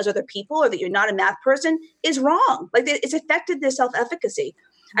intelligent as other people or that you're not a math person, is wrong. Like, it's affected their self-efficacy.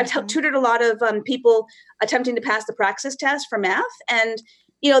 I've tutored a lot of people attempting to pass the praxis test for math, and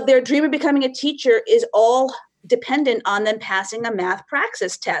their dream of becoming a teacher is all dependent on them passing a math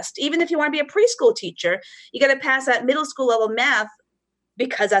praxis test. Even if you want to be a preschool teacher, you got to pass that middle school level math,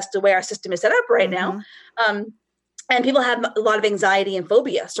 because that's the way our system is set up right now. And people have a lot of anxiety and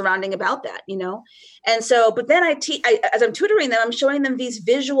phobia surrounding about that, And so, but then as I'm tutoring them, I'm showing them these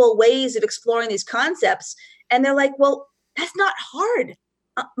visual ways of exploring these concepts. And they're like, well, that's not hard.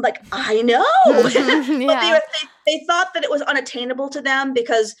 Like, I know. But they thought that it was unattainable to them,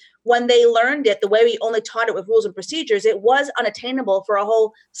 because when they learned it, the way we only taught it with rules and procedures, it was unattainable for a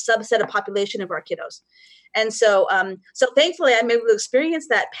whole subset of population of our kiddos. And so, thankfully, I'm able to experience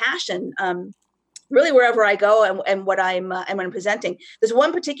that passion really wherever I go and what I'm presenting. There's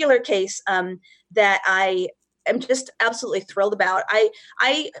one particular case that I am just absolutely thrilled about.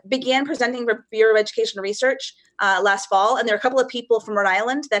 I began presenting for Bureau of Education Research last fall, and there are a couple of people from Rhode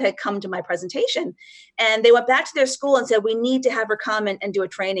Island that had come to my presentation, and they went back to their school and said, we need to have her come and do a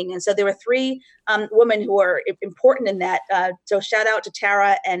training. And so there were 3 women who are important in that. So shout out to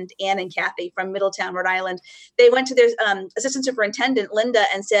Tara and Ann and Kathy from Middletown, Rhode Island. They went to their assistant superintendent, Linda,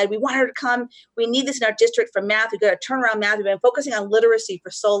 and said, we want her to come. We need this in our district for math. We've got to turn around math. We've been focusing on literacy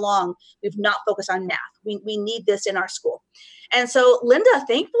for so long. We've not focused on math. We need this in our school. And so Linda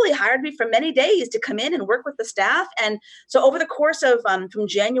thankfully hired me for many days to come in and work with the staff. And so over the course of from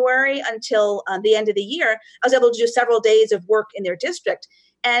January until the end of the year, I was able to do several days of work in their district.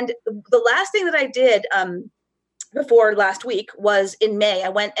 And the last thing that I did before last week was in May. I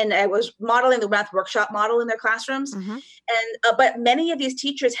went and I was modeling the math workshop model in their classrooms. Mm-hmm. And but many of these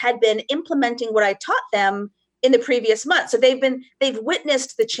teachers had been implementing what I taught them in the previous month. So they've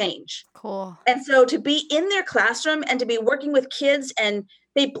witnessed the change. Cool. And so to be in their classroom and to be working with kids, and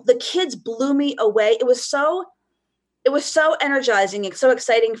the kids blew me away. It was so energizing and so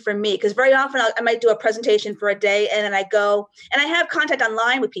exciting for me, because very often I might do a presentation for a day and then I go and I have contact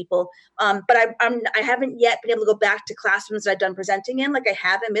online with people, but I haven't yet been able to go back to classrooms that I've done presenting in like I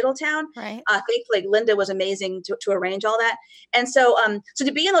have in Middletown. Right. Thankfully, Linda was amazing to arrange all that. And so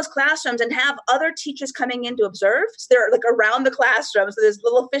to be in those classrooms and have other teachers coming in to observe, so they're like around the classroom. So there's a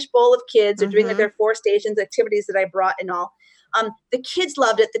little fishbowl of kids. They're doing like their 4 stations, activities that I brought and all. The kids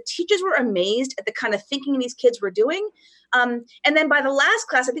loved it. The teachers were amazed at the kind of thinking these kids were doing. And then by the last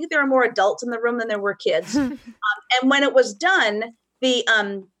class, I think there were more adults in the room than there were kids. And when it was done,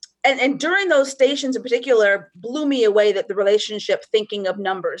 and during those stations in particular, blew me away that the relationship thinking of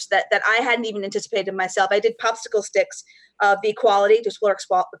numbers that I hadn't even anticipated myself. I did popsicle sticks of the equality, to explore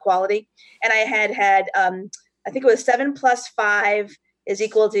equality. And I had I think it was 7 plus 5 is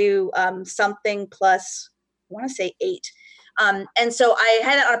equal to something plus, I want to say 8. And so I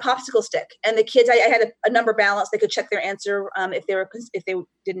had it on a popsicle stick, and the kids, I had a number balance. They could check their answer if they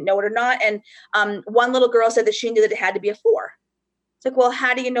didn't know it or not. And one little girl said that she knew that it had to be a 4. It's like, well,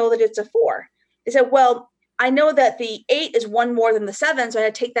 how do you know that it's a 4? They said, well, I know that the 8 is 1 more than the 7, so I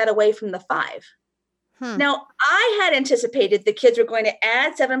had to take that away from the 5. Now, I had anticipated the kids were going to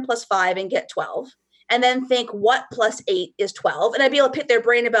add 7 plus 5 and get 12. And then think what plus 8 is 12. And I'd be able to pick their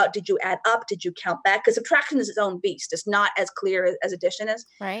brain about, did you add up? Did you count back? Because subtraction is its own beast. It's not as clear as addition is.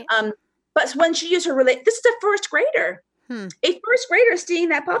 Right. But when she used her this is a first grader. A first grader seeing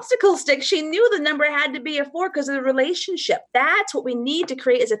that popsicle stick, she knew the number had to be a 4 because of the relationship. That's what we need to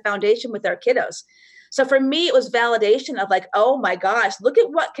create as a foundation with our kiddos. So for me, it was validation of like, oh my gosh, look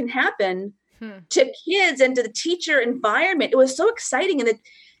at what can happen to kids and to the teacher environment. It was so exciting. And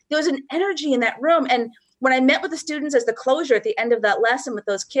there was an energy in that room. And when I met with the students as the closure at the end of that lesson with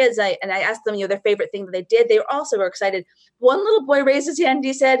those kids, I asked them, their favorite thing that they did. They were also very excited. One little boy raised his hand and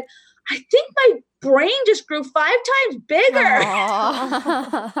he said, I think my brain just grew 5 times bigger.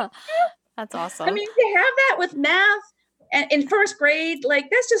 That's awesome. I mean, to have that with math and in first grade, like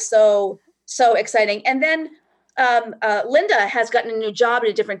that's just so exciting. And then Linda has gotten a new job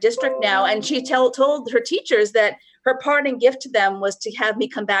in a different district now. And she told her teachers that her parting gift to them was to have me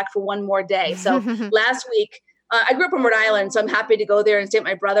come back for 1 more day. So last week, I grew up in Rhode Island, so I'm happy to go there and stay with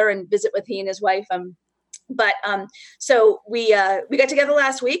my brother and visit with he and his wife. So we got together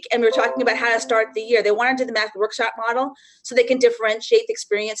last week and we were talking about how to start the year. They want to do the math workshop model so they can differentiate the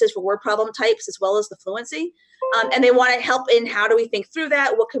experiences for word problem types as well as the fluency. And they want to help in how do we think through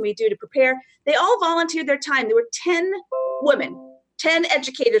that? What can we do to prepare? They all volunteered their time. There were 10 women, 10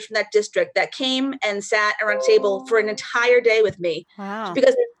 educators from that district that came and sat around a table for an entire day with me. Wow.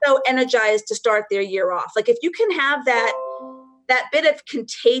 Because they're so energized to start their year off. Like if you can have that bit of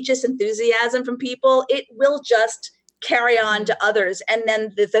contagious enthusiasm from people, it will just carry on to others. And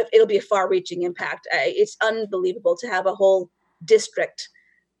then it'll be a far-reaching impact. It's unbelievable to have a whole district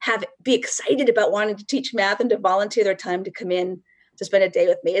be excited about wanting to teach math and to volunteer their time to come in to spend a day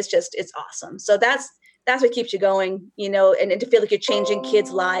with me. It's awesome. So that's what keeps you going, and to feel like you're changing kids'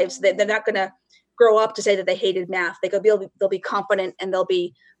 lives. They're not going to grow up to say that they hated math. They'll be confident and they'll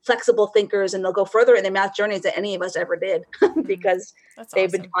be flexible thinkers and they'll go further in their math journeys than any of us ever did because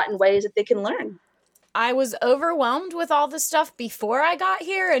they've been taught in ways that they can learn. I was overwhelmed with all the stuff before I got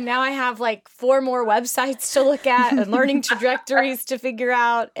here, and now I have like 4 more websites to look at and learning trajectories to figure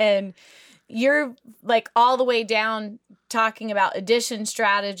out. And you're like all the way down talking about addition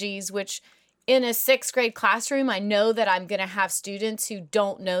strategies, which in a 6th grade classroom, I know that I'm going to have students who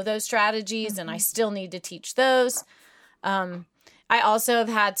don't know those strategies, and I still need to teach those. I also have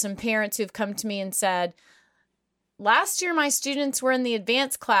had some parents who've come to me and said, last year my students were in the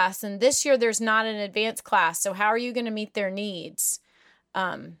advanced class, and this year there's not an advanced class. So how are you going to meet their needs?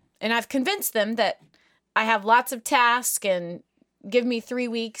 And I've convinced them that I have lots of tasks and give me 3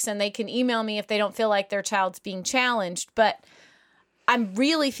 weeks and they can email me if they don't feel like their child's being challenged. But I'm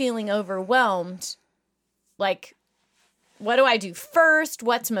really feeling overwhelmed. Like, what do I do first?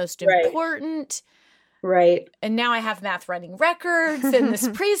 What's most important? Right. And now I have math running records and this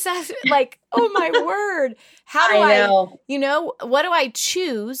preset. Like, oh my word. How do I what do I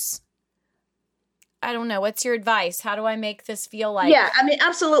choose? I don't know. What's your advice? How do I make this feel like? Yeah, I mean,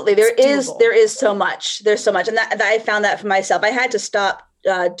 absolutely. There is so much. There's so much. And that I found that for myself. I had to stop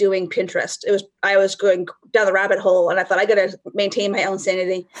doing Pinterest. I was going down the rabbit hole, and I thought I got to maintain my own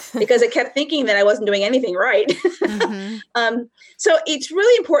sanity because I kept thinking that I wasn't doing anything right. Mm-hmm. So it's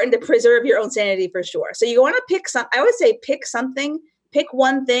really important to preserve your own sanity for sure. So you want to pick I would say pick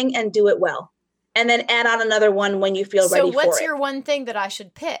one thing and do it well. And then add on another one when you feel ready for it. So what's your one thing that I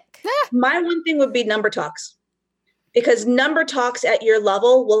should pick? My one thing would be number talks. Because number talks at your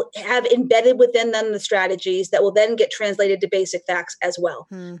level will have embedded within them the strategies that will then get translated to basic facts as well.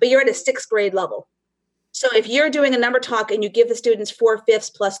 But you're at a 6th grade level. So if you're doing a number talk and you give the students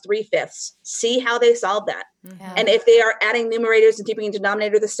 4/5 plus 3/5, see how they solve that. Yeah. And if they are adding numerators and keeping the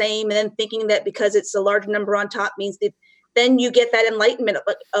denominator the same, and then thinking that because it's a larger number on top means that, then you get that enlightenment of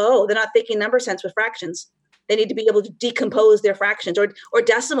like, oh, they're not thinking number sense with fractions. They need to be able to decompose their fractions or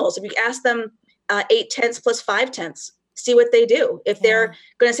decimals. If you ask them 8/10 plus 5/10, see what they do. If they're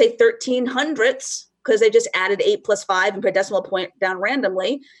going to say 13/100 because they just added 8 plus 5 and put a decimal point down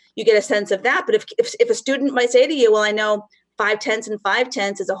randomly, you get a sense of that. But if a student might say to you, well, I know 5/10 and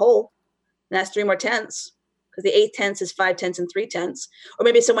 5/10 is a whole, and that's 3 more tenths. Because the 8/10 is 5/10 and 3/10. Or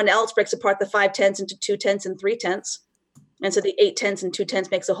maybe someone else breaks apart the 5/10 into 2/10 and 3/10. And so the 8/10 and 2/10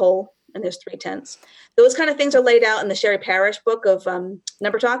 makes a whole, and there's 3/10. Those kind of things are laid out in the Sherry Parrish book of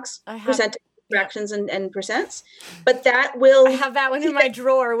number talks, percentage, fractions, and percents. But that will... I have that one in my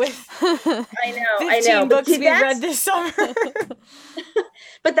drawer with I know. 15 books we read this summer.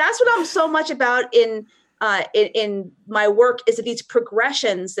 But that's what I'm so much about in my work is that these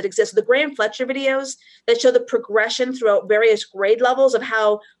progressions that exist, the Graham-Fletcher videos that show the progression throughout various grade levels of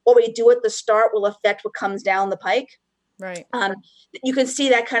how what we do at the start will affect what comes down the pike. Right. You can see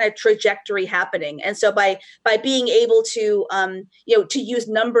that kind of trajectory happening. And so by being able to, to use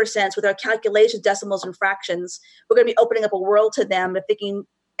number sense with our calculations, decimals, and fractions, we're going to be opening up a world to them of thinking.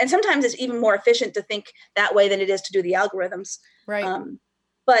 And sometimes it's even more efficient to think that way than it is to do the algorithms. Right.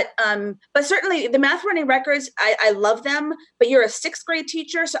 But certainly the math running records, I love them, but you're a 6th grade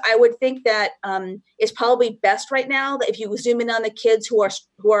teacher. So I would think that it's probably best right now that if you zoom in on the kids who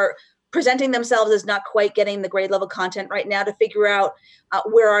are presenting themselves as not quite getting the grade level content right now, to figure out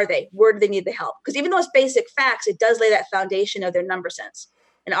where are they? Where do they need the help? Because even though it's basic facts, it does lay that foundation of their number sense.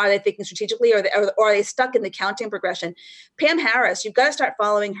 And are they thinking strategically, or are they stuck in the counting progression? Pam Harris, you've got to start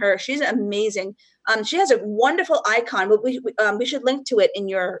following her. She's amazing. She has a wonderful icon, but we should link to it in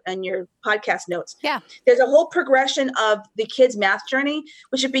your podcast notes. Yeah. There's a whole progression of the kids' math journey,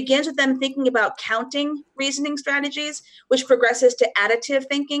 which it begins with them thinking about counting reasoning strategies, which progresses to additive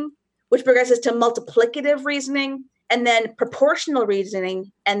thinking, which progresses to multiplicative reasoning, and then proportional reasoning,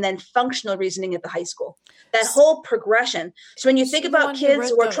 and then functional reasoning at the high school. That whole progression. So when you think about kids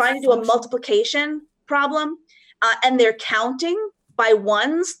who are trying to do a multiplication problem and they're counting by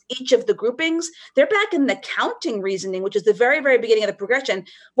ones, each of the groupings, they're back in the counting reasoning, which is the very, very beginning of the progression.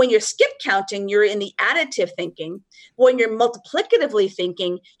 When you're skip counting, you're in the additive thinking. When you're multiplicatively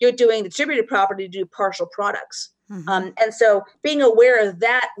thinking, you're doing the distributed property to do partial products. Mm-hmm. And so being aware of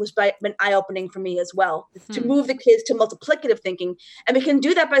that was been eye-opening for me as well, to move the kids to multiplicative thinking. And we can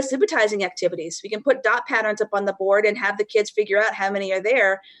do that by systematizing activities. We can put dot patterns up on the board and have the kids figure out how many are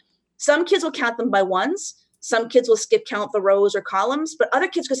there. Some kids will count them by ones. Some kids will skip count the rows or columns, but other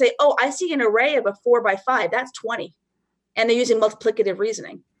kids could say, oh, I see an array of a 4 by 5. That's 20. And they're using multiplicative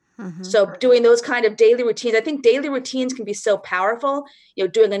reasoning. Mm-hmm. So doing those kind of daily routines, I think daily routines can be so powerful.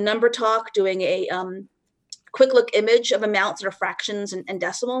 Doing a number talk, doing a quick look image of amounts or fractions and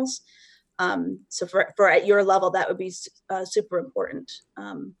decimals. So for at your level, that would be super important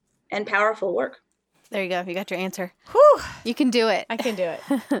and powerful work. There you go. You got your answer. Whew. You can do it. I can do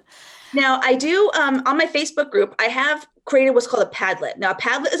it. Now, I do, on my Facebook group, I have created what's called a Padlet. Now, a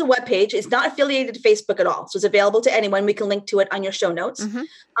Padlet is a web page. It's not affiliated to Facebook at all. So it's available to anyone. We can link to it on your show notes. Mm-hmm.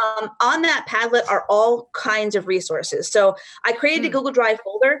 On that Padlet are all kinds of resources. So I created a Google Drive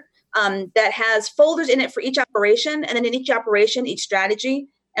folder that has folders in it for each operation. And then in each operation, each strategy.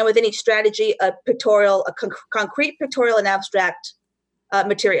 And within each strategy, a pictorial, concrete pictorial and abstract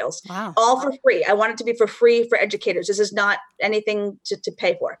materials, Wow. all for free. I want it to be for free for educators. This is not anything to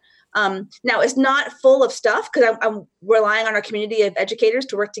pay for. Now, it's not full of stuff because I'm relying on our community of educators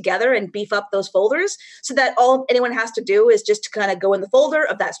to work together and beef up those folders so that all anyone has to do is just to kind of go in the folder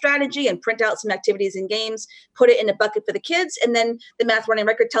of that strategy and print out some activities and games, put it in a bucket for the kids, and then the Math Running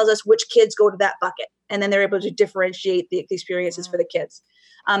Record tells us which kids go to that bucket. And then they're able to differentiate the experiences for the kids.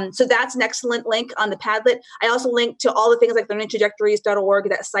 So that's an excellent link on the Padlet. I also linked to all the things like learningtrajectories.org,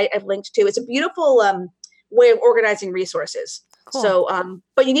 that site I've linked to. It's a beautiful way of organizing resources. Cool. So,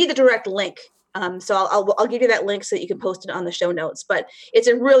 but you need the direct link. So I'll give you that link so that you can post it on the show notes. But it's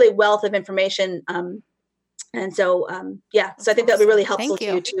a really wealth of information. And so, so I think that would be really helpful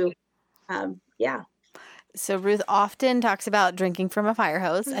Thank you. to yeah. So Ruth often talks about drinking from a fire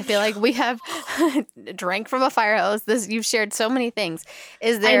hose. I feel like we have drank from a fire hose. You've shared so many things.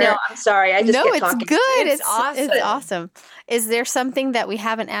 Is there? I know. I'm sorry. I just no, get it's talking. good. It's awesome. It's awesome. Is there something that we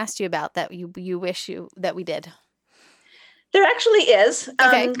haven't asked you about that you wish that we did? There actually is,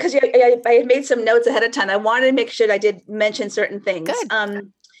 Okay. because I had made some notes ahead of time. I wanted to make sure I did mention certain things.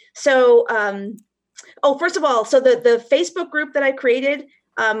 Good. First of all, so the Facebook group that I created,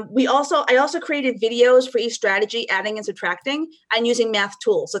 I also created videos for each strategy, adding and subtracting, and using math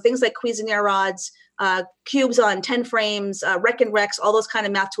tools. So things like Cuisenaire rods, cubes on 10 frames, Rec and Recs, all those kind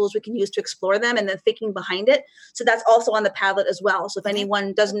of math tools we can use to explore them, and then thinking behind it. So that's also on the Padlet as well. So if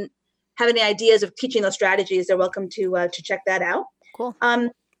anyone doesn't have any ideas of teaching those strategies, they're welcome to check that out. Cool.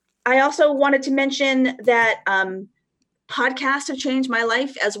 I also wanted to mention that podcasts have changed my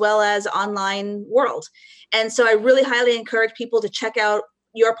life as well as online world. And so I really highly encourage people to check out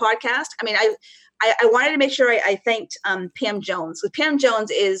your podcast. I mean, I wanted to make sure I thanked Pam Jones. Pam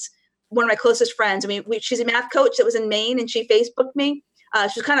Jones is one of my closest friends. I mean, she's a math coach that was in Maine, and she Facebooked me.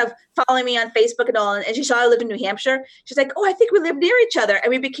 She was kind of following me on Facebook and all, and she saw I lived in New Hampshire. She's like, "Oh, I think we live near each other," and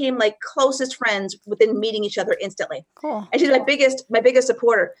we became like closest friends within meeting each other instantly. Cool. And she's my biggest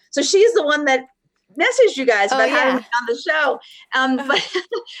supporter. So she's the one that messaged you guys about having me on the show.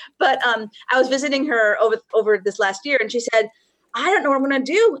 But I was visiting her over this last year, and she said, "I don't know what I'm going to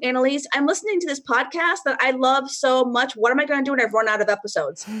do, Annalise. I'm listening to this podcast that I love so much. What am I going to do when I've run out of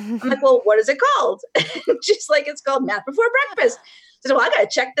episodes?" I'm like, "Well, what is it called?" She's like, "It's called Math Before Breakfast." So I got to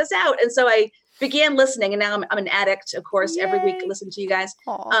check this out. And so I began listening, and now I'm an addict, of course. Yay. Every week I listen to you guys.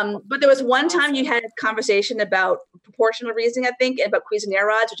 But there was one time you had a conversation about proportional reasoning, I think, and about Cuisenaire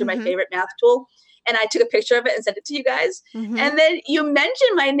rods, which are my favorite math tool. And I took a picture of it and sent it to you guys. Mm-hmm. And then you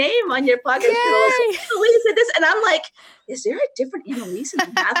mentioned my name on your podcast. Annalise said this, and I'm like, "Is there a different Annalise in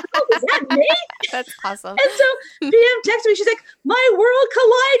the math world? Is that me?" That's awesome. And so Pam texted me. She's like, "My world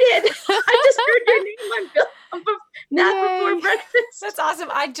collided. I just heard your name on Math Before Breakfast." That's awesome.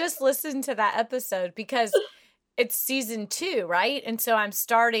 I just listened to that episode because it's season 2, right? And so I'm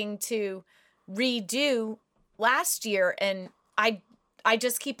starting to redo last year, and I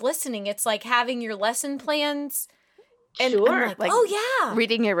just keep listening. It's like having your lesson plans. And Sure. I'm like, oh, yeah.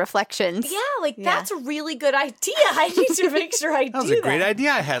 Reading your reflections. Yeah, that's a really good idea. I need to make sure I do that. That was a great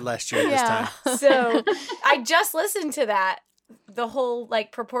idea I had last year this time. So I just listened to that, the whole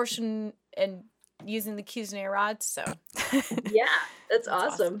like proportion and using the Cuisenaire rods. So Yeah, that's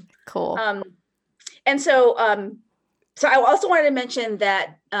awesome. Cool. And so I also wanted to mention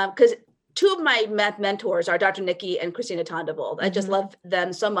that because two of my math mentors are Dr. Nikki and Christina Tondebold. I just love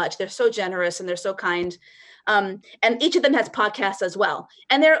them so much. They're so generous and they're so kind. And each of them has podcasts as well.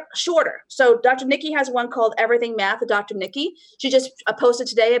 And they're shorter. So Dr. Nikki has one called Everything Math with Dr. Nikki. She just posted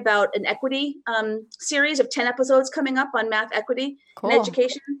today about an equity series of 10 episodes coming up on math equity and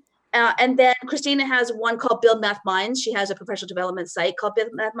education. And then Christina has one called Build Math Minds. She has a professional development site called Build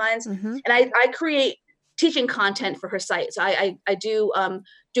Math Minds. And I create teaching content for her site. So I do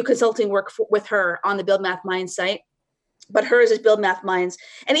consulting work with her on the Build Math Minds site, but hers is Build Math Minds.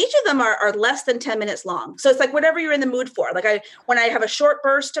 And each of them are less than 10 minutes long. So it's like whatever you're in the mood for. Like when I have a short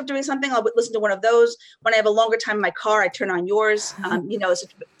burst of doing something, I'll listen to one of those. When I have a longer time in my car, I turn on yours.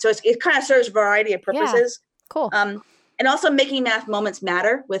 So it kind of serves a variety of purposes. Yeah. Cool. And also Making Math Moments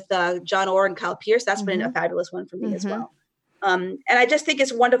Matter with John Orr and Kyle Pierce. That's been a fabulous one for me as well. And I just think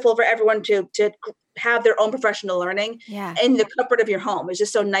it's wonderful for everyone to have their own professional learning in the comfort of your home. It's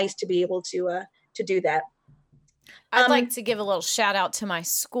just so nice to be able to do that. I'd like to give a little shout out to my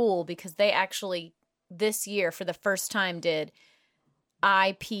school because they actually this year for the first time did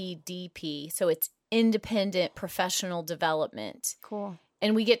IPDP. So it's Independent Professional Development. Cool.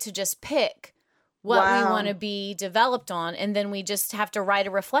 And we get to just pick what we want to be developed on. And then we just have to write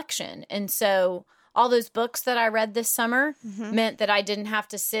a reflection. And so all those books that I read this summer meant that I didn't have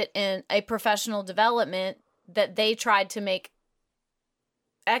to sit in a professional development that they tried to make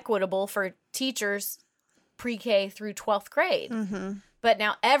equitable for teachers pre-K through 12th grade. Mm-hmm. But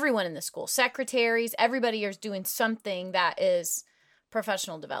now everyone in the school, secretaries, everybody is doing something that is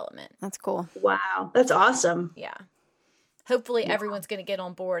professional development. That's cool. Wow, that's awesome. Yeah. Hopefully everyone's going to get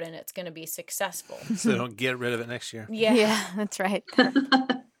on board and it's going to be successful. So they don't get rid of it next year. Yeah. That's right.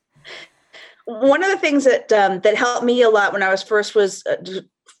 One of the things that that helped me a lot when I was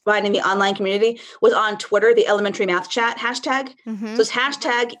finding the online community was on Twitter, the elementary math chat hashtag. Mm-hmm. So it's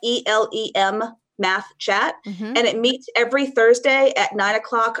hashtag ELEM math chat. Mm-hmm. And it meets every Thursday at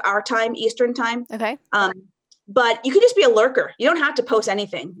 9:00 our time, Eastern time. Okay. But you can just be a lurker. You don't have to post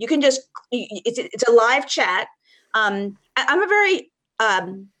anything. You can just, it's a live chat. I'm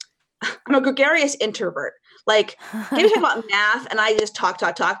a gregarious introvert. Like, maybe talk about math and I just talk.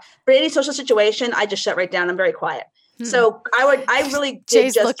 For any social situation, I just shut right down. I'm very quiet. So I really did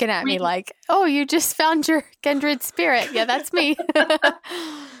Jay's just looking at me like, oh, you just found your kindred spirit. Yeah, that's me.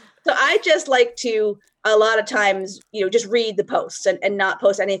 So I just like to, a lot of times, just read the posts and not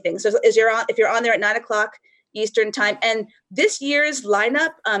post anything. So if you're on there at 9:00 Eastern time, and this year's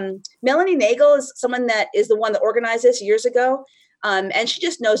lineup, Melanie Nagel is someone that is the one that organized this years ago. And she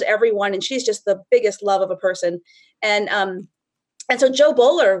just knows everyone, and she's just the biggest love of a person. And so Joe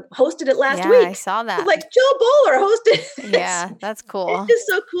Bowler hosted it last week. I saw that. Like, Joe Bowler hosted. Yeah, that's cool. It's just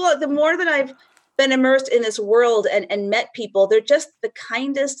so cool. The more that I've been immersed in this world and met people, they're just the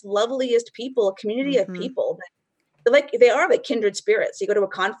kindest, loveliest people, a community of people. They are like kindred spirits. You go to a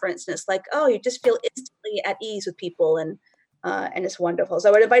conference and it's like, oh, you just feel instantly at ease with people, and it's wonderful. So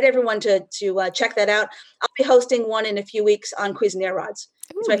I would invite everyone to check that out. I'll be hosting one in a few weeks on Cuisenaire rods.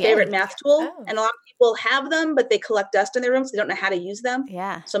 It's my favorite math tool, and a lot of people have them, but they collect dust in their rooms. So they don't know how to use them.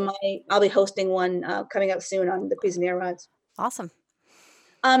 Yeah. So I'll be hosting one coming up soon on the Cuisenaire rods. Awesome.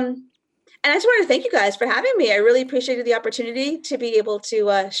 And I just wanted to thank you guys for having me. I really appreciated the opportunity to be able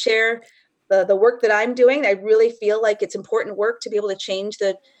to share the work that I'm doing. I really feel like it's important work to be able to change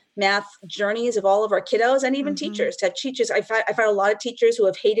the math journeys of all of our kiddos, and even teachers. To have teachers, I find a lot of teachers who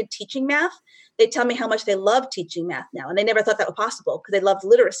have hated teaching math. They tell me how much they love teaching math now, and they never thought that was possible because they loved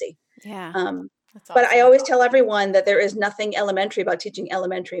literacy. Yeah. That's awesome. But I always tell everyone that there is nothing elementary about teaching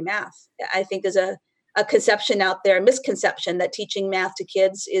elementary math. I think there's a conception out there, a misconception that teaching math to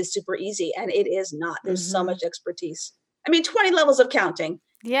kids is super easy, and it is not. There's so much expertise. I mean, 20 levels of counting.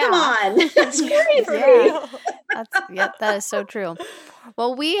 Yeah. Come on. That's scary for me. That is so true.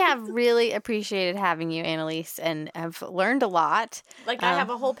 Well, we have really appreciated having you, Annalise, and have learned a lot. Like I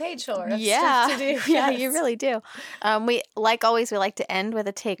have a whole page full of yeah, stuff to do. Yeah, Yes. you really do. We, like always, we like to end with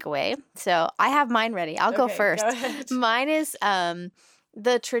a takeaway. So I have mine ready. I'll go Okay, first. go ahead. Mine is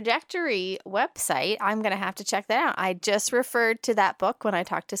the Trajectory website. I'm going to have to check that out. I just referred to that book when I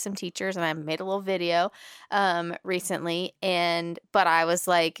talked to some teachers, and I made a little video recently. But I was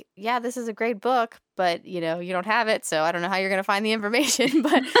like, yeah, this is a great book, but you don't have it, so I don't know how you're going to find the information.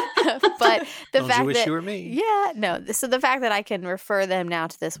 But the fact wish that you were me. Yeah, no. So the fact that I can refer them now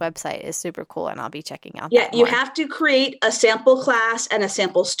to this website is super cool, and I'll be checking out. Yeah, that you more. have to create a sample class and a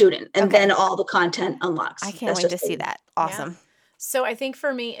sample student, and then all the content unlocks. I can't wait to see that. Awesome. So I think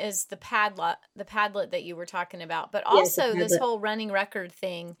for me is the Padlet that you were talking about, but Yes, the also this Padlet. whole running record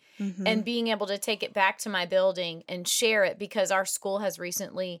thing Mm-hmm. and being able to take it back to my building and share it, because our school has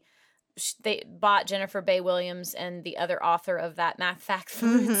recently they bought Jennifer Bay Williams and the other author of that Math Fact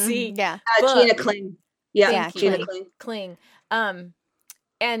Fluency. Yeah. book. Gina Kling. Yeah, Thank Gina you. Kling. Kling.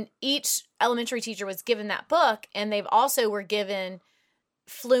 And each elementary teacher was given that book, and they've also were given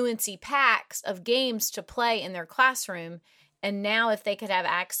fluency packs of games to play in their classroom. And now if they could have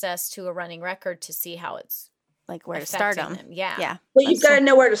access to a running record to see how it's Like where to start affecting them. Yeah. Yeah. Well, you've got to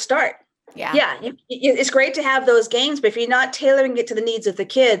know where to start. Yeah. Yeah, it's great to have those games, but if you're not tailoring it to the needs of the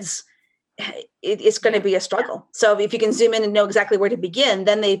kids, it's going to be a struggle. So if you can zoom in and know exactly where to begin,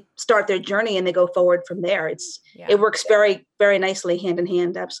 then they start their journey and they go forward from there. It works very, very nicely hand in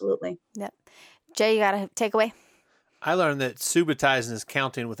hand. Absolutely. Yep. Jay, you got a takeaway? I learned that subitizing is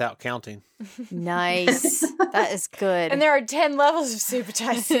counting without counting. Nice. That is good. And there are 10 levels of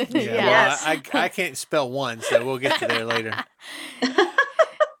subitizing. Yeah, Yes. well, I can't spell one, so we'll get to there later.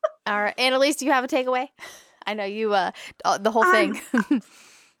 All right. Annalise, do you have a takeaway? I know you, the whole thing.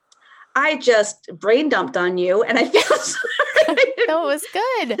 I just brain dumped on you, and I feel sorry. No, it was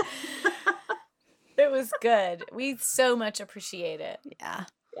good. It was good. We so much appreciate it. Yeah.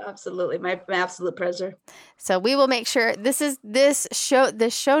 Absolutely, my absolute pleasure. So we will make sure the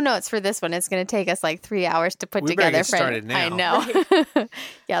show notes for this one is going to take us like 3 hours to put We better together. get started now. I know.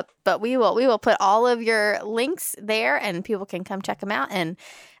 Yep. But we will put all of your links there, and people can come check them out. And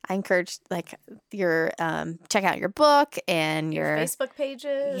I encourage like your check out your book and your Facebook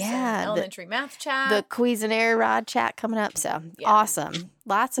pages. Yeah, And elementary math chat. the Cuisinart Rod chat coming up. So awesome.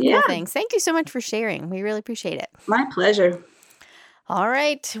 Lots of cool things. Thank you so much for sharing. We really appreciate it. My pleasure. All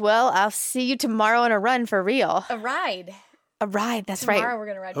right. Well, I'll see you tomorrow on a run for real. A ride. A ride. That's Tomorrow right. we're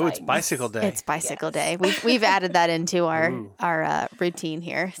going to ride Oh, bikes. it's bicycle day. It's bicycle day. We've added that into our Ooh. routine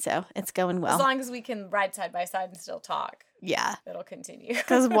here. So it's going As well. long as we can ride side by side and still talk, Yeah. it'll continue.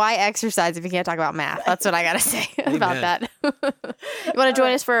 Because why exercise if you can't talk about math? That's what I got to say about Amen. that. You want to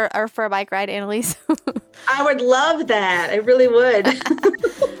join us for a bike ride, Annalise? I would love that. I really would.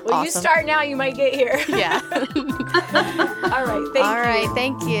 Well, you Awesome. start now, you might get here. Yeah. All right. Thank you. All right.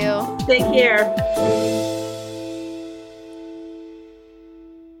 Thank you. Take care.